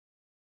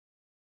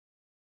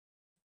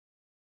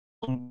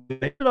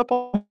pick it up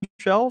on the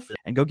shelf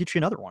and go get you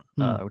another one,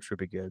 which would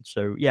be good.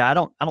 So yeah, I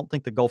don't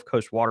think the Gulf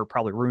Coast water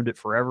probably ruined it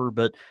forever,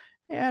 but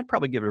yeah, I'd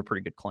probably give it a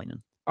pretty good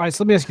cleaning. All right,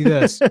 so let me ask you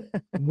this: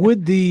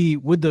 would the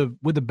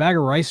bag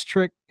of rice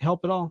trick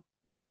help at all?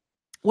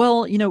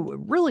 Well,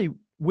 really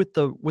with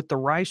the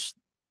rice,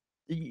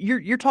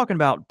 you're talking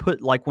about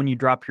like when you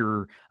drop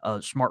your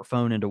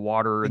smartphone into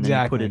water and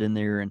then you put it in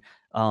there, and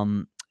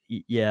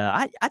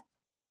yeah,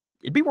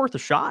 it'd be worth a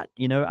shot.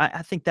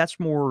 I think that's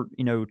more,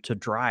 to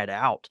dry it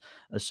out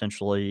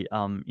essentially.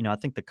 I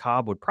think the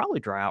cob would probably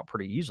dry out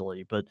pretty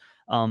easily, but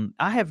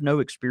I have no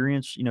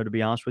experience, to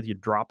be honest with you,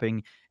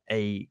 dropping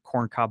a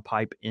corn cob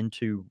pipe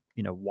into,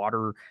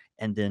 water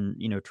and then,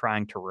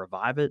 trying to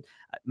revive it.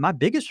 My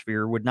biggest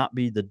fear would not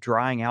be the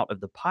drying out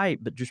of the pipe,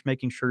 but just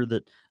making sure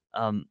that,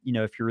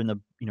 if you're in the,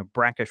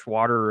 brackish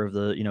water of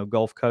the,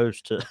 Gulf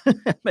Coast, to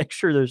make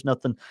sure there's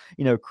nothing,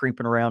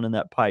 creeping around in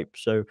that pipe.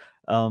 So,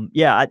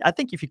 yeah, I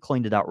think if you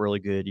cleaned it out really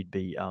good, you'd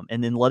be,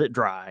 and then let it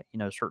dry,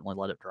 certainly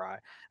let it dry.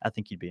 I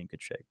think you'd be in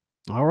good shape.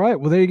 All right.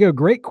 Well, there you go.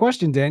 Great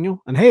question,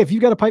 Daniel. And hey, if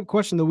you've got a pipe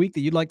question of the week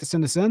that you'd like to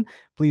send us in,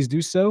 please do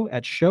so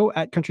at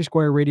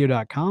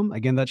show@countrysquireradio.com.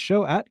 Again, that's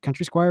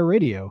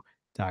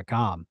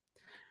show@countrysquireradio.com.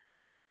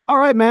 All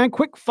right, man.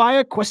 Quick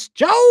fire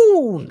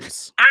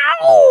questions.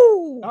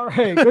 Ow! All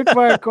right. Quick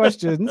fire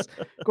questions.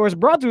 Of course,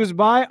 brought to us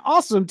by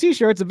awesome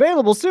t-shirts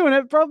available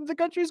soon from the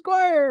Country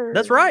Squire.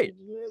 That's right.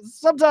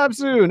 Sometime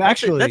soon.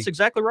 Actually, that's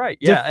exactly right.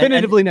 Yeah.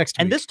 Definitively next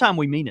week. And this time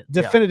we mean it.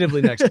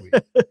 Definitively next week.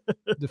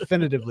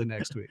 Definitively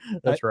next week.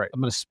 That's right.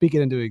 I'm going to speak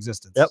it into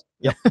existence.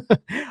 Yep. All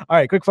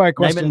right. Quick fire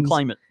questions. Name it and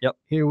claim it. Yep.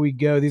 Here we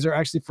go. These are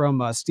actually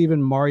from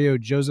Stephen Mario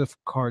Joseph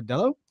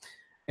Cardello.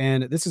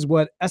 And this is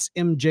what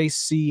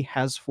SMJC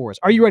has for us.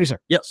 Are you ready, sir?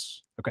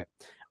 Yes. Okay.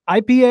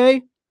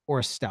 IPA or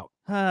a stout?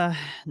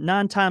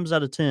 9 times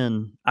out of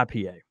 10,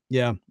 IPA.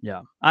 Yeah.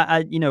 Yeah.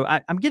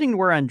 I'm getting to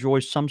where I enjoy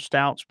some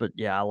stouts, but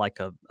yeah, I like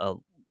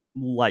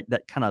like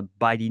that kind of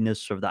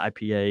bitiness of the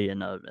IPA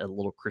and a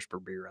little crisper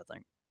beer, I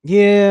think.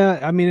 Yeah.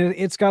 I mean,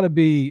 it's got to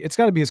be as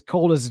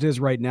cold as it is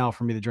right now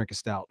for me to drink a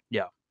stout.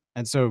 Yeah.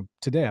 And so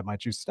today I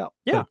might choose stout.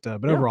 Yeah.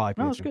 But overall, IPA.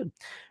 No, that's good.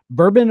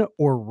 Bourbon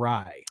or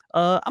rye?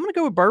 I'm gonna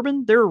go with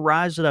bourbon. There are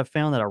ryes that I've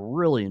found that I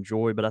really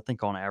enjoy, but I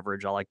think on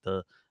average I like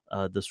the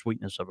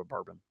sweetness of a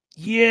bourbon.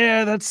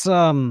 Yeah, that's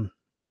I've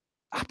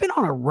been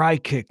on a rye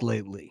kick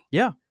lately.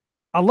 Yeah.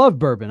 I love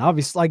bourbon.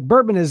 Obviously, like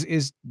bourbon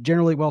is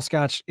generally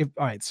Scotch. All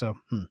right, so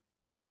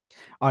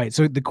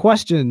the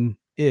question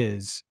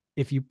is,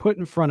 if you put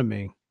in front of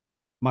me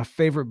my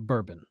favorite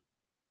bourbon,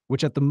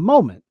 which at the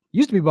moment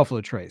used to be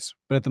Buffalo Trace,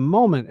 but at the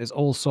moment is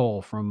Old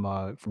Soul from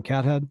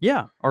Cathead.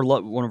 Yeah,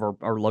 one of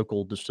our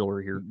local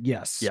distillery here.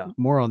 Yes. Yeah.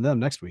 More on them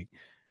next week.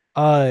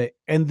 And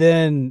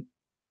then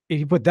if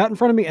you put that in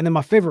front of me, and then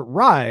my favorite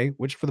rye,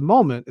 which for the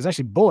moment is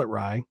actually Bullet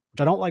Rye, which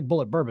I don't like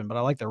Bullet Bourbon, but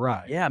I like the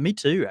rye. Yeah, me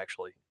too,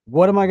 actually.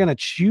 What am I going to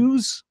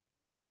choose?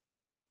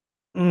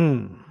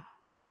 Roll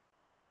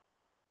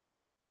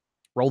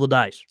the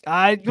dice.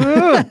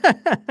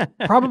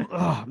 Probably.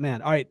 Oh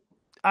man. All right.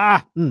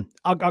 I'll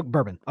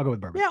bourbon. I'll go with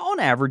bourbon. Yeah,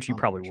 on average you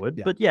probably would.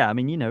 Yeah. But yeah, I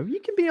mean,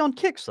 you can be on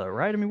kicks though,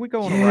 right? I mean, we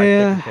go on a rye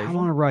kick occasionally. I'm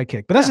on a rye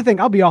kick. But that's the thing.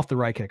 I'll be off the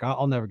rye kick.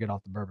 I'll never get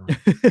off the bourbon.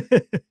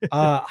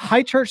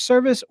 High church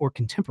service or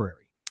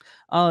contemporary?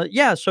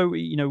 Yeah. So,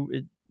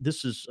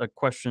 this is a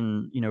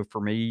question,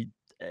 for me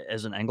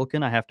as an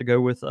Anglican, I have to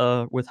go with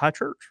high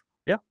church.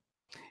 Yeah.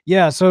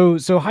 Yeah. So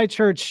high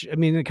church, I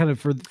mean, kind of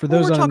for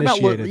those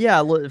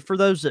uninitiated. For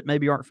those that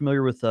maybe aren't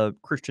familiar with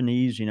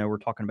Christianese, we're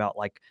talking about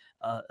like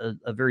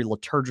a very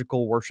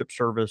liturgical worship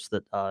service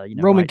that,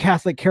 Roman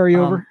Catholic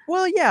carryover.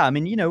 Well, yeah. I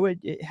mean,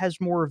 it has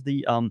more of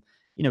the,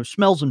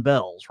 smells and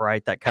bells,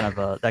 right? That kind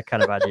of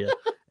idea.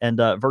 And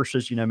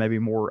versus, maybe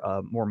more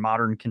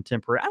modern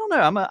contemporary. I don't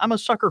know. I'm a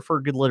sucker for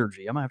a good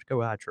liturgy. I'm gonna have to go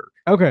with high church.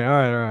 Okay.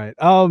 All right.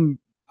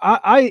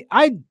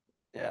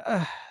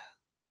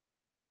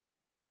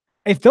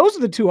 If those are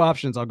the two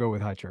options, I'll go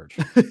with high church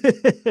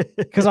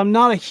because I'm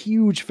not a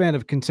huge fan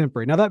of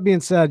contemporary. Now, that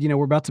being said,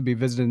 we're about to be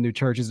visiting new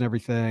churches and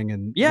everything.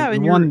 And yeah,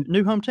 in your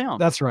new hometown.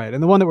 That's right.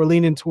 And the one that we're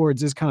leaning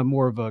towards is kind of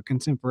more of a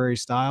contemporary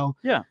style.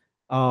 Yeah.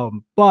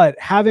 But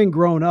having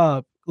grown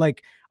up,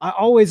 like I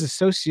always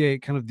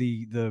associate kind of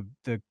the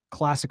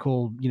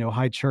classical,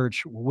 high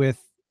church with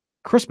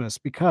Christmas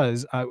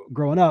because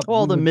growing up,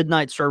 the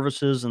midnight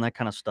services and that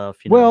kind of stuff.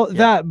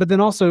 But then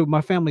also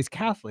my family's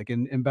Catholic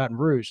in Baton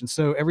Rouge, and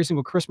so every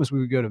single Christmas we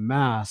would go to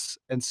mass,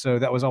 and so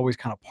that was always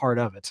kind of part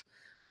of it.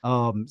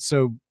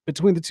 So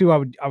between the two, I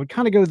would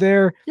kind of go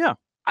there. Yeah,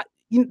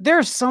 there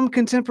are some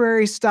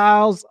contemporary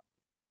styles.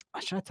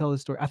 Should I tell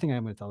this story? I think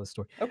I'm going to tell this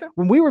story. Okay.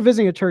 When we were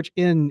visiting a church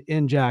in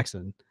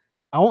Jackson,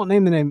 I won't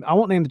name the name. I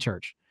won't name the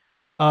church.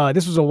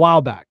 This was a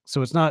while back,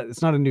 so it's not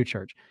a new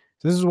church.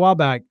 So this is a while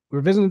back. We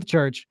were visiting the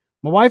church.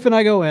 My wife and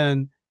I go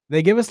in.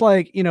 They give us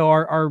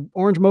our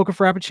orange mocha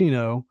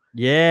frappuccino.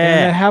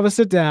 Yeah. And have a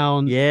sit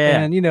down. Yeah.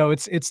 And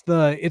it's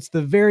the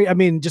very, I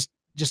mean, just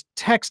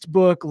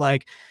textbook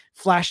like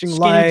flashing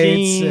skinny lights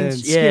jeans, and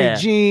skinny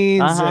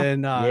jeans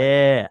and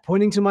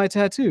pointing to my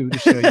tattoo to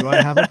show you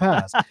I have a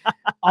pass.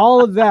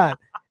 All of that.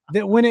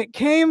 That when it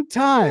came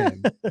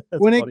time,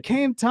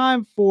 came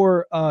time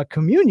for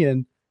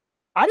communion,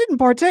 I didn't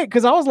partake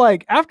because I was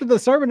like, after the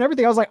sermon and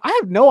everything, I was like, I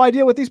have no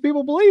idea what these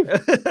people believe.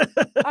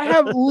 I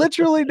have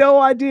literally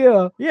no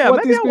idea. Yeah,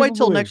 maybe I'll wait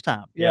till next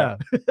time. Yeah.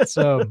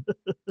 So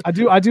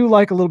I do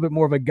like a little bit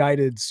more of a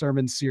guided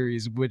sermon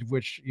series,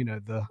 which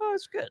the Oh,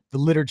 that's good. the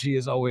liturgy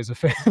is always a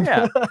fan.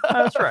 Yeah,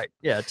 that's right.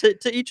 Yeah,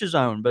 to each his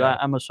own, but Yeah.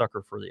 I'm a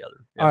sucker for the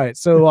other. All Yeah. right,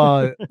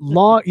 so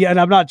long, yeah, and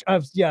I'm not.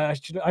 Yeah,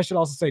 I should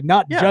also say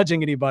not Yeah,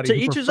 judging anybody to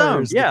who each his own.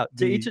 prefers Yeah,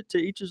 the to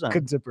each his own.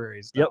 contemporary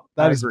Yep, stuff.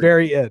 I That is agree.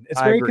 very in. It's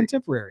I very agree.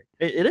 contemporary.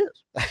 It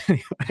is.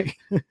 Anyway,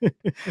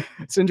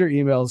 send your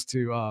emails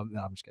to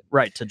no, I'm just kidding.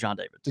 Right, to John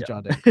David. To Yeah.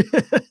 John David.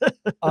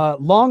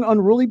 Long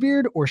unruly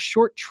beard or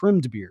short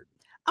trimmed beard?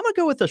 I'm gonna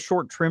go with a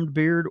short trimmed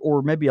beard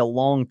or maybe a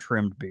long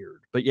trimmed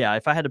beard. But yeah,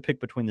 if I had to pick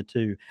between the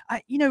two,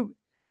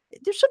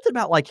 there's something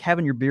about like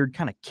having your beard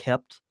kind of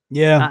kept.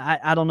 Yeah,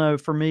 I don't know.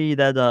 For me,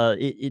 that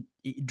it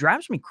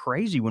drives me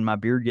crazy when my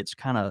beard gets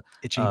kind of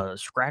itchy.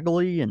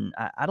 scraggly, and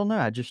I don't know.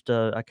 I just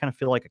I kind of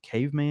feel like a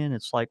caveman.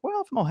 It's like,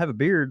 well, if I'm gonna have a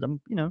beard,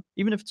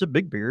 even if it's a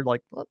big beard,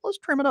 like let's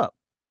trim it up.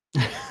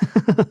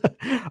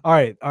 All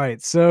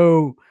right.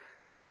 So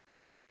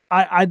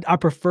I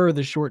prefer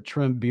the short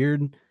trimmed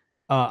beard.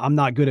 I'm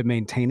not good at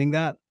maintaining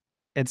that,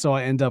 and so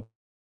I end up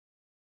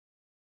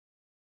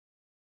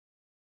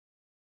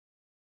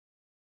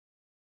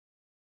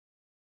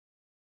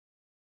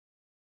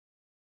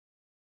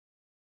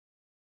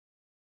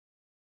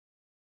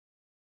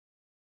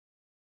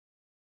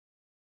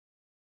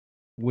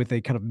with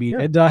a kind of meat. Yeah.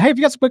 And hey, if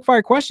you got some quick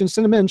fire questions,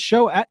 send them in.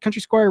 Show at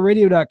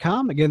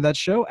countrysquireradio.com. Again, that's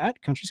show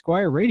at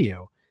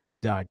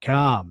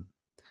countrysquireradio.com.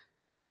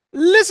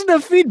 Listen to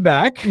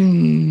feedback.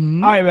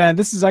 Mhm. All right, man.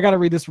 I got to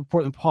read this from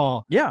Portland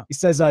Paul. Yeah. He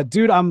says,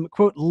 dude, I'm,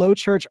 quote, low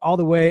church all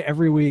the way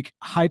every week,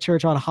 high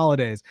church on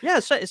holidays. Yeah,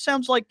 it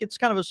sounds like it's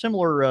kind of a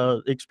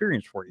similar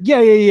experience for you.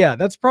 Yeah.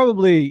 That's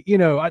probably,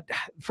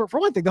 for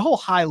one thing, the whole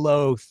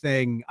high-low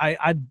thing,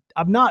 I'm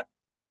not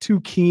too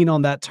keen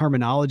on that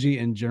terminology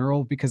in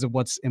general because of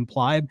what's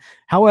implied.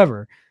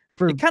 However,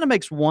 It kind of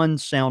makes one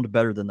sound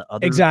better than the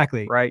other.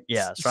 Exactly. Right?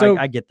 Yeah. So, So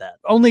I get that.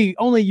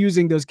 only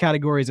using those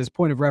categories as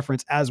point of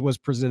reference as was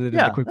presented in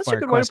the quick That's fire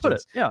a good way to put it.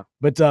 questions. Yeah.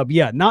 But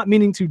yeah, not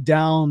meaning to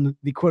down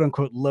the quote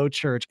unquote low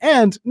church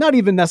and not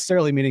even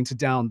necessarily meaning to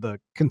down the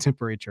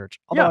contemporary church.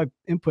 Although I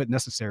input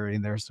necessary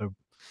in there, so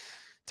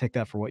take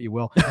that for what you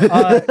will.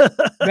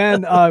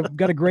 Man,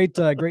 got a great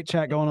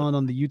chat going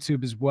on the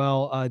YouTube as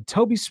well.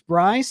 Toby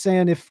Spry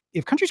saying if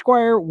Country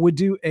Squire would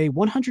do a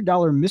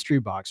 $100 mystery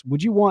box,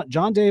 would you want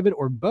John David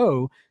or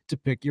Beau to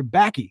pick your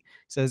backy?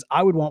 Says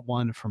I would want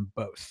one from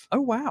both.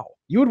 Oh wow.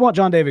 You would want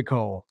John David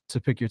Cole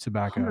to pick your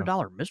tobacco.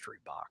 $100 mystery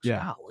box.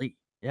 Yeah. Golly.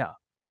 Yeah.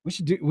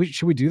 Should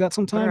we do that Better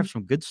sometime? have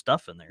some good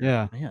stuff in there.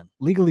 Yeah. Man.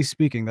 Legally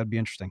speaking, that'd be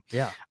interesting.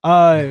 Yeah.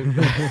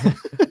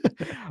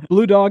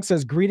 Blue Dog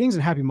says greetings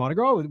and happy Mardi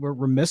Gras. We're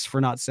remiss for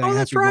not saying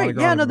that's happy right. Mardi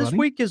Gras. Yeah, no, this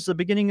everybody. week is the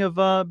beginning of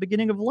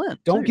Lent.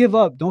 Don't too. give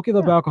up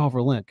alcohol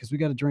for Lent because we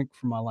got a drink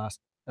from my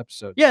last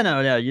episode. Yeah,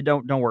 no, you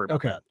don't worry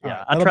about that. Yeah,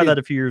 right. I tried that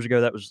a few years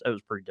ago. That was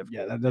pretty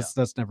difficult. Yeah,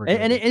 that's never.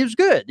 And it was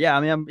good. Yeah,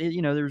 I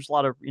mean, there's a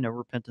lot of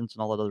repentance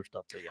and all that other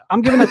stuff. But yeah,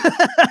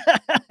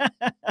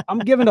 I'm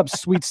giving up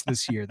sweets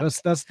this year.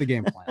 That's the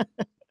game plan.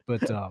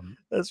 But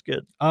that's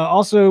good.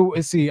 Also,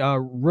 let's see.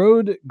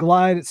 Road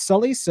Glide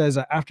Sully says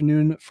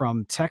afternoon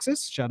from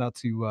Texas. Shout out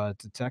to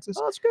Texas.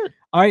 Oh, that's good.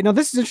 All right, now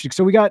this is interesting.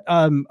 So we got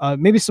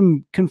maybe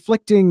some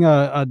conflicting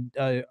thoughts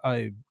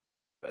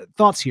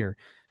here.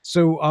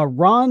 So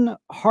Ron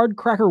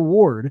Hardcracker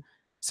Ward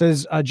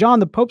says John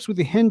the pipes with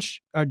the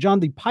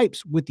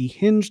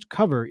hinged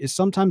cover is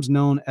sometimes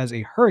known as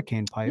a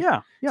hurricane pipe.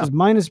 Yeah. Says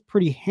mine is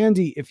pretty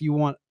handy if you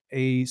want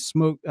to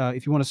smoke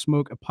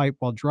a pipe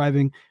while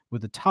driving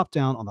with the top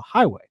down on the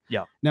highway.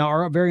 Yeah. Now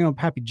our very own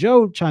Pappy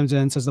Joe chimes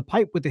in, says the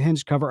pipe with the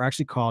hinged cover are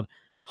actually called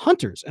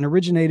hunters and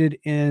originated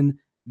in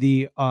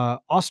the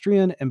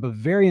Austrian and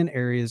Bavarian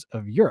areas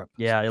of Europe.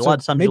 Yeah, a lot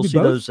of times you'll see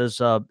those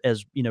as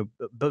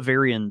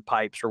Bavarian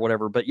pipes or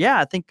whatever. But yeah,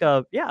 I think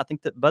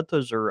that both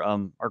those are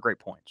great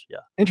points. Yeah.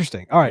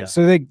 Interesting. All right,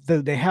 so they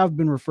have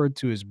been referred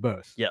to as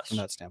both. Yes. From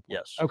that standpoint.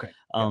 Yes. Okay.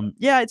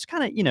 Yeah, it's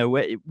kind of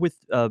with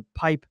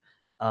pipe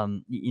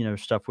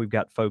stuff. We've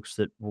got folks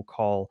that will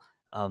call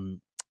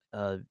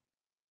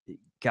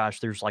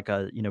there's like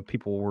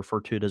people will refer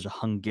to it as a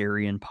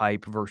Hungarian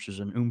pipe versus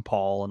an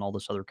umpal and all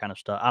this other kind of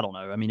stuff. I don't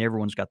know. I mean,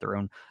 everyone's got their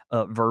own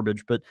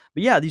verbiage, but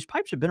yeah, these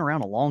pipes have been around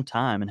a long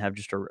time and have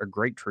just a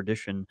great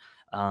tradition,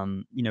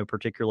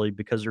 particularly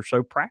because they're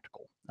so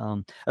practical.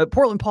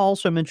 Portland Paul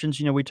also mentions,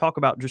 we talk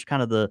about just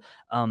kind of the,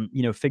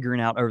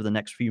 figuring out over the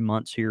next few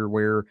months here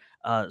where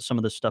some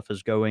of this stuff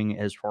is going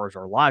as far as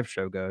our live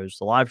show goes.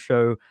 The live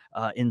show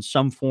in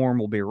some form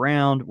will be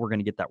around. We're going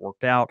to get that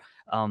worked out.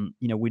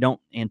 We don't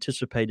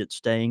anticipate it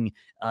staying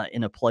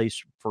in a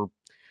place for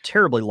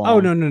terribly long. Oh,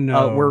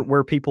 no.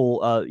 Where people,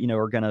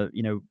 are going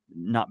to,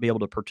 not be able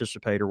to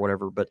participate or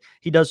whatever. But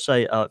he does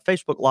say,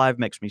 Facebook Live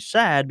makes me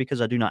sad because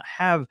I do not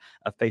have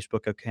a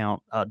Facebook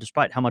account.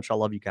 Despite how much I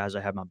love you guys, I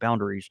have my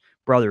boundaries.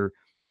 Brother,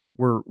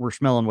 we're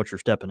smelling what you're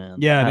stepping in.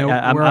 Yeah, no,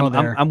 we're all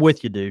there. I'm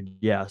with you, dude.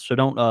 Yeah. So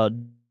don't,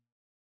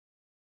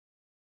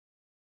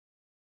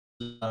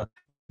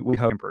 we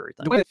hope temporary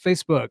thing. The way that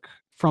Facebook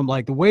from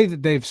like the way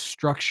that they've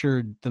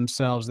structured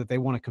themselves, that they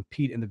want to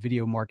compete in the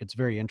video market's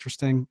very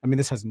interesting. I mean,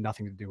 this has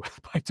nothing to do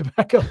with pipe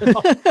tobacco at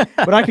all,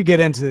 but I could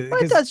get into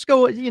But let's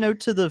go,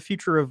 to the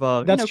future of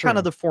That's kind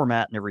of true. the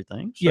format and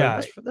everything. So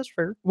Yeah. that's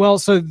fair. Well,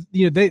 so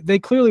they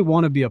clearly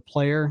want to be a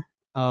player,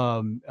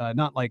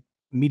 not like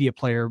media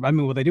player. I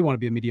mean, well, they do want to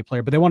be a media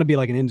player, but they want to be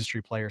like an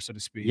industry player, so to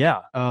speak.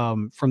 Yeah.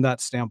 From that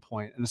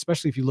standpoint, and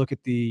especially if you look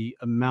at the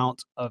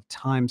amount of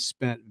time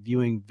spent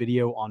viewing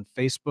video on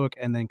Facebook,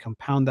 and then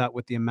compound that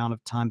with the amount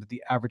of time that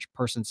the average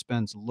person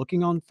spends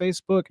looking on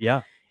Facebook,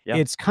 Yeah. Yeah.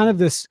 it's kind of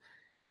this.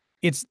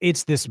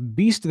 It's this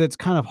beast that's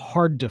kind of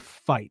hard to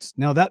fight.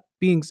 Now that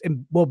being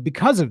well,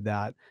 because of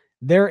that,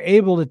 they're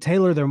able to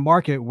tailor their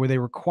market where they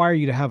require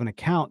you to have an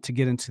account to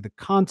get into the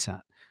content,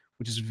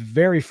 which is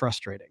very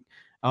frustrating,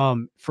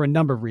 for a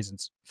number of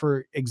reasons.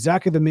 For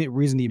exactly the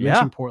reason that you Yeah.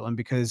 mentioned, Portland,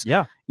 because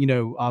Yeah.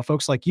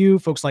 folks like you,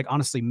 folks like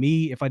honestly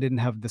me, if I didn't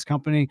have this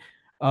company,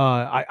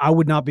 I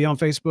would not be on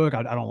Facebook.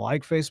 I don't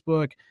like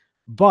Facebook,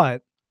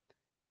 but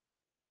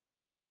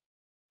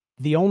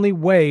the only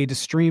way to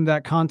stream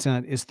that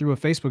content is through a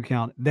Facebook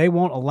account. They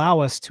won't allow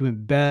us to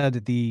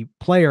embed the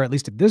player, at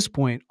least at this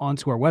point,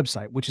 onto our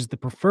website, which is the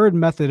preferred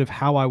method of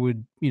how I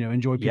would,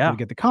 enjoy people Yeah. to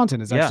get the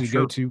content, is Yeah, actually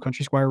go to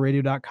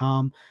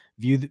countrysquireradio.com,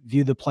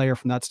 view the player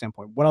from that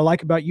standpoint. What I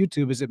like about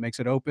YouTube is it makes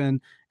it open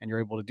and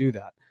you're able to do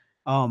that.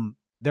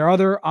 There are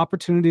other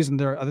opportunities and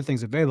there are other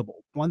things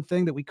available. One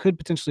thing that we could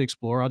potentially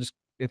explore, I'll just,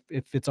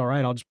 if it's all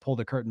right, I'll just pull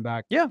the curtain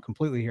back Yeah.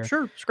 completely here.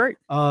 Sure. It's great.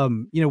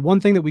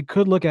 One thing that we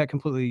could look at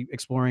completely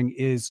exploring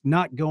is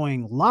not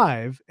going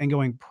live and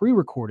going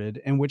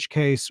pre-recorded, in which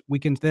case we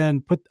can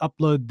then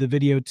upload the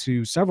video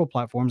to several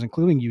platforms,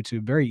 including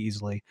YouTube, very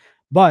easily.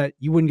 But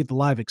you wouldn't get the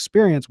live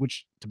experience,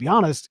 which, to be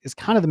honest, is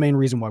kind of the main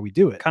reason why we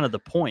do it. Kind of the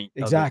point.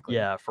 Exactly.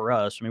 Yeah. For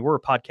us, I mean, we're a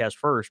podcast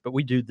first, but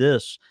we do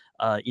this,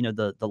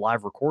 the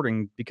live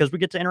recording because we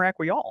get to interact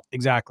with y'all.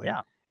 Exactly.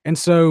 Yeah. And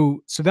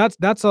so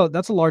that's a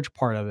large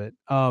part of it.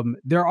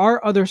 There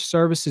are other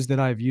services that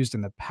I've used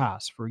in the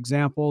past. For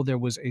example,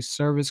 there is a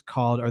service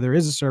called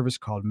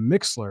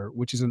Mixler,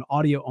 which is an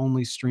audio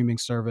only streaming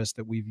service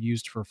that we've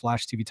used for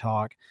Flash TV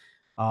Talk,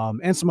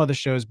 and some other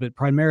shows, but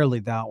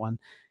primarily that one.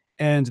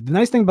 And the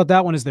nice thing about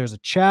that one is there's a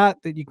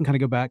chat that you can kind of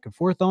go back and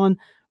forth on.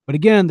 But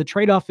again, the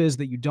trade-off is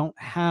that you don't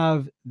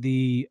have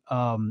the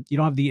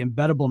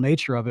embeddable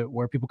nature of it,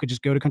 where people could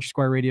just go to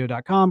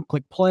countrysquireradio.com,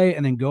 click play,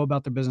 and then go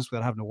about their business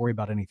without having to worry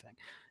about anything.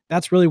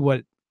 That's really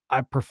what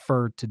I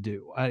prefer to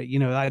do.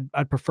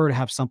 I'd prefer to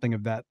have something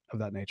of that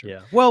nature.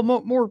 Yeah. Well,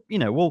 more,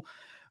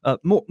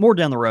 more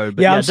down the road.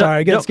 But yeah, I'm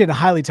sorry. It's getting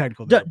highly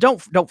technical.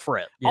 Don't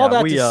fret. Yeah, all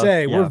that to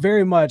say, yeah. we're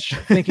very much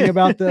thinking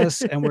about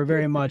this, and we're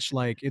very much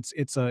like it's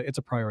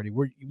a priority.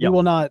 We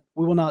will not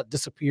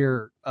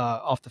disappear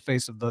off the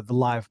face of the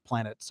live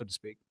planet, so to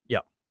speak.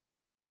 Yeah.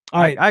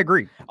 All right, I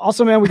agree.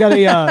 Also, man, we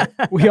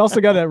also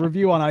got a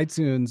review on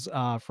iTunes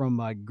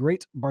from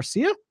Great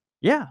Barcia.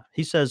 Yeah,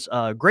 he says,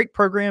 great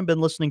program.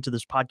 Been listening to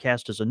this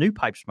podcast as a new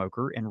pipe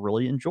smoker and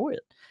really enjoy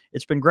it.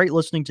 It's been great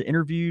listening to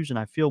interviews and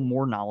I feel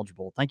more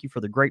knowledgeable. Thank you for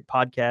the great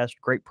podcast,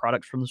 great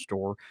products from the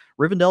store.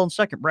 Rivendell and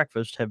Second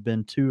Breakfast have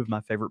been two of my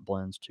favorite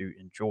blends to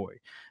enjoy.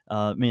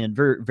 Man,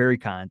 very, very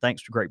kind.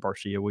 Thanks to Great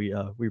Barcia. We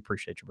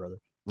appreciate you, brother.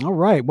 All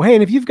right. Well, hey,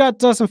 and if you've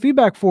got some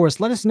feedback for us,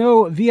 let us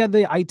know via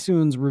the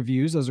iTunes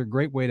reviews. Those are a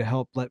great way to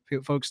help let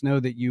folks know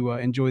that you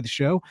enjoy the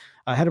show.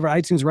 Head over to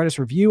iTunes, write us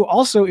a review.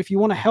 Also, if you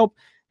want to help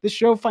this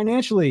show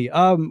financially,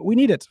 we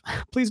need it.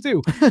 Please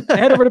do.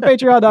 Head over to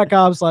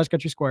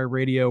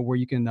patreon.com/countrysquireradio, where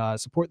you can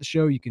support the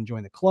show. You can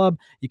join the club.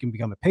 You can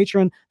become a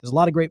patron. There's a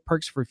lot of great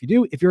perks for if you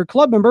do. If you're a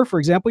club member, for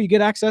example, you get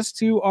access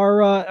to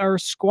our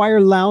Squire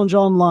Lounge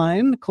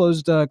Online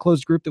closed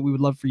group that we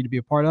would love for you to be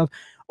a part of.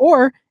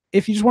 Or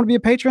if you just want to be a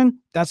patron,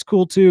 that's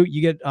cool too.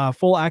 You get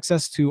full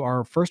access to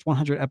our first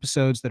 100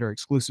 episodes that are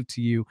exclusive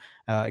to you,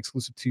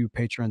 exclusive to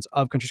patrons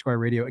of Country Squire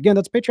Radio. Again,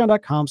 that's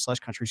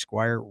patreon.com/Country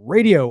Squire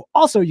Radio.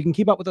 Also, you can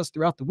keep up with us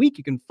throughout the week.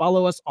 You can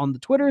follow us on the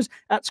Twitters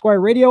at Squire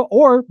Radio,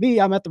 or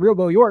me, I'm at the real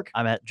Beau York.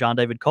 I'm at John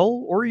David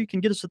Cole, or you can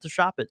get us at the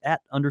shop at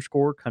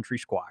 @_Country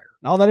Squire.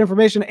 All that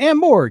information and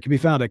more can be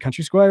found at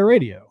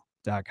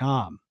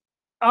countrysquireradio.com.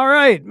 All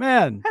right,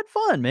 man. Had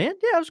fun, man.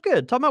 Yeah, it was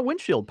good. Talking about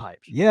windshield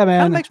pipes. Yeah,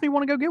 man. Kind of makes me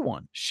want to go get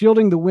one.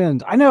 Shielding the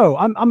wind. I know.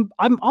 I'm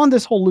on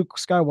this whole Luke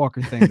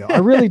Skywalker thing though. I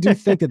really do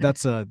think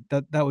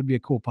that would be a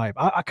cool pipe.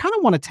 I kind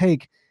of want to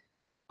take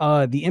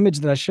the image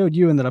that I showed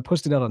you and that I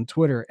posted out on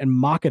Twitter and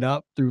mock it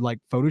up through like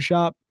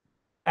Photoshop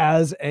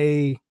as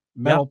a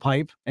metal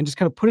pipe and just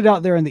kind of put it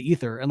out there in the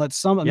ether and let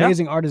some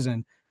amazing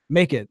artisan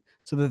make it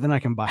so that then I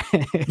can buy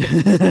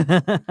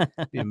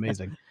it. Be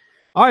amazing.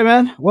 All right,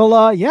 man. Well,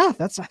 I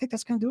think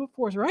that's gonna do it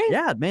for us, right?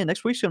 Yeah, man.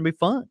 Next week's gonna be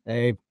fun.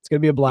 Hey, it's gonna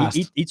be a blast.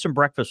 Eat some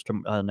breakfast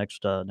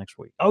next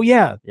week. Oh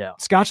yeah, yeah.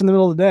 Scotch in the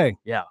middle of the day.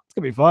 Yeah, it's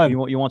gonna be fun.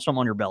 You want something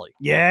on your belly?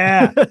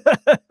 Yeah.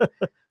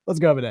 Let's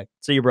go today.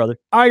 See you, brother.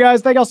 All right,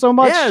 guys. Thank y'all so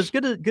much. Yeah, it's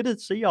good to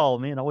see y'all,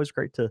 man. Always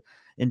great to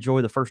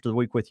enjoy the first of the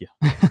week with you.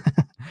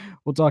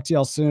 We'll talk to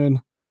y'all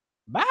soon.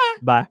 Bye.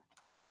 Bye.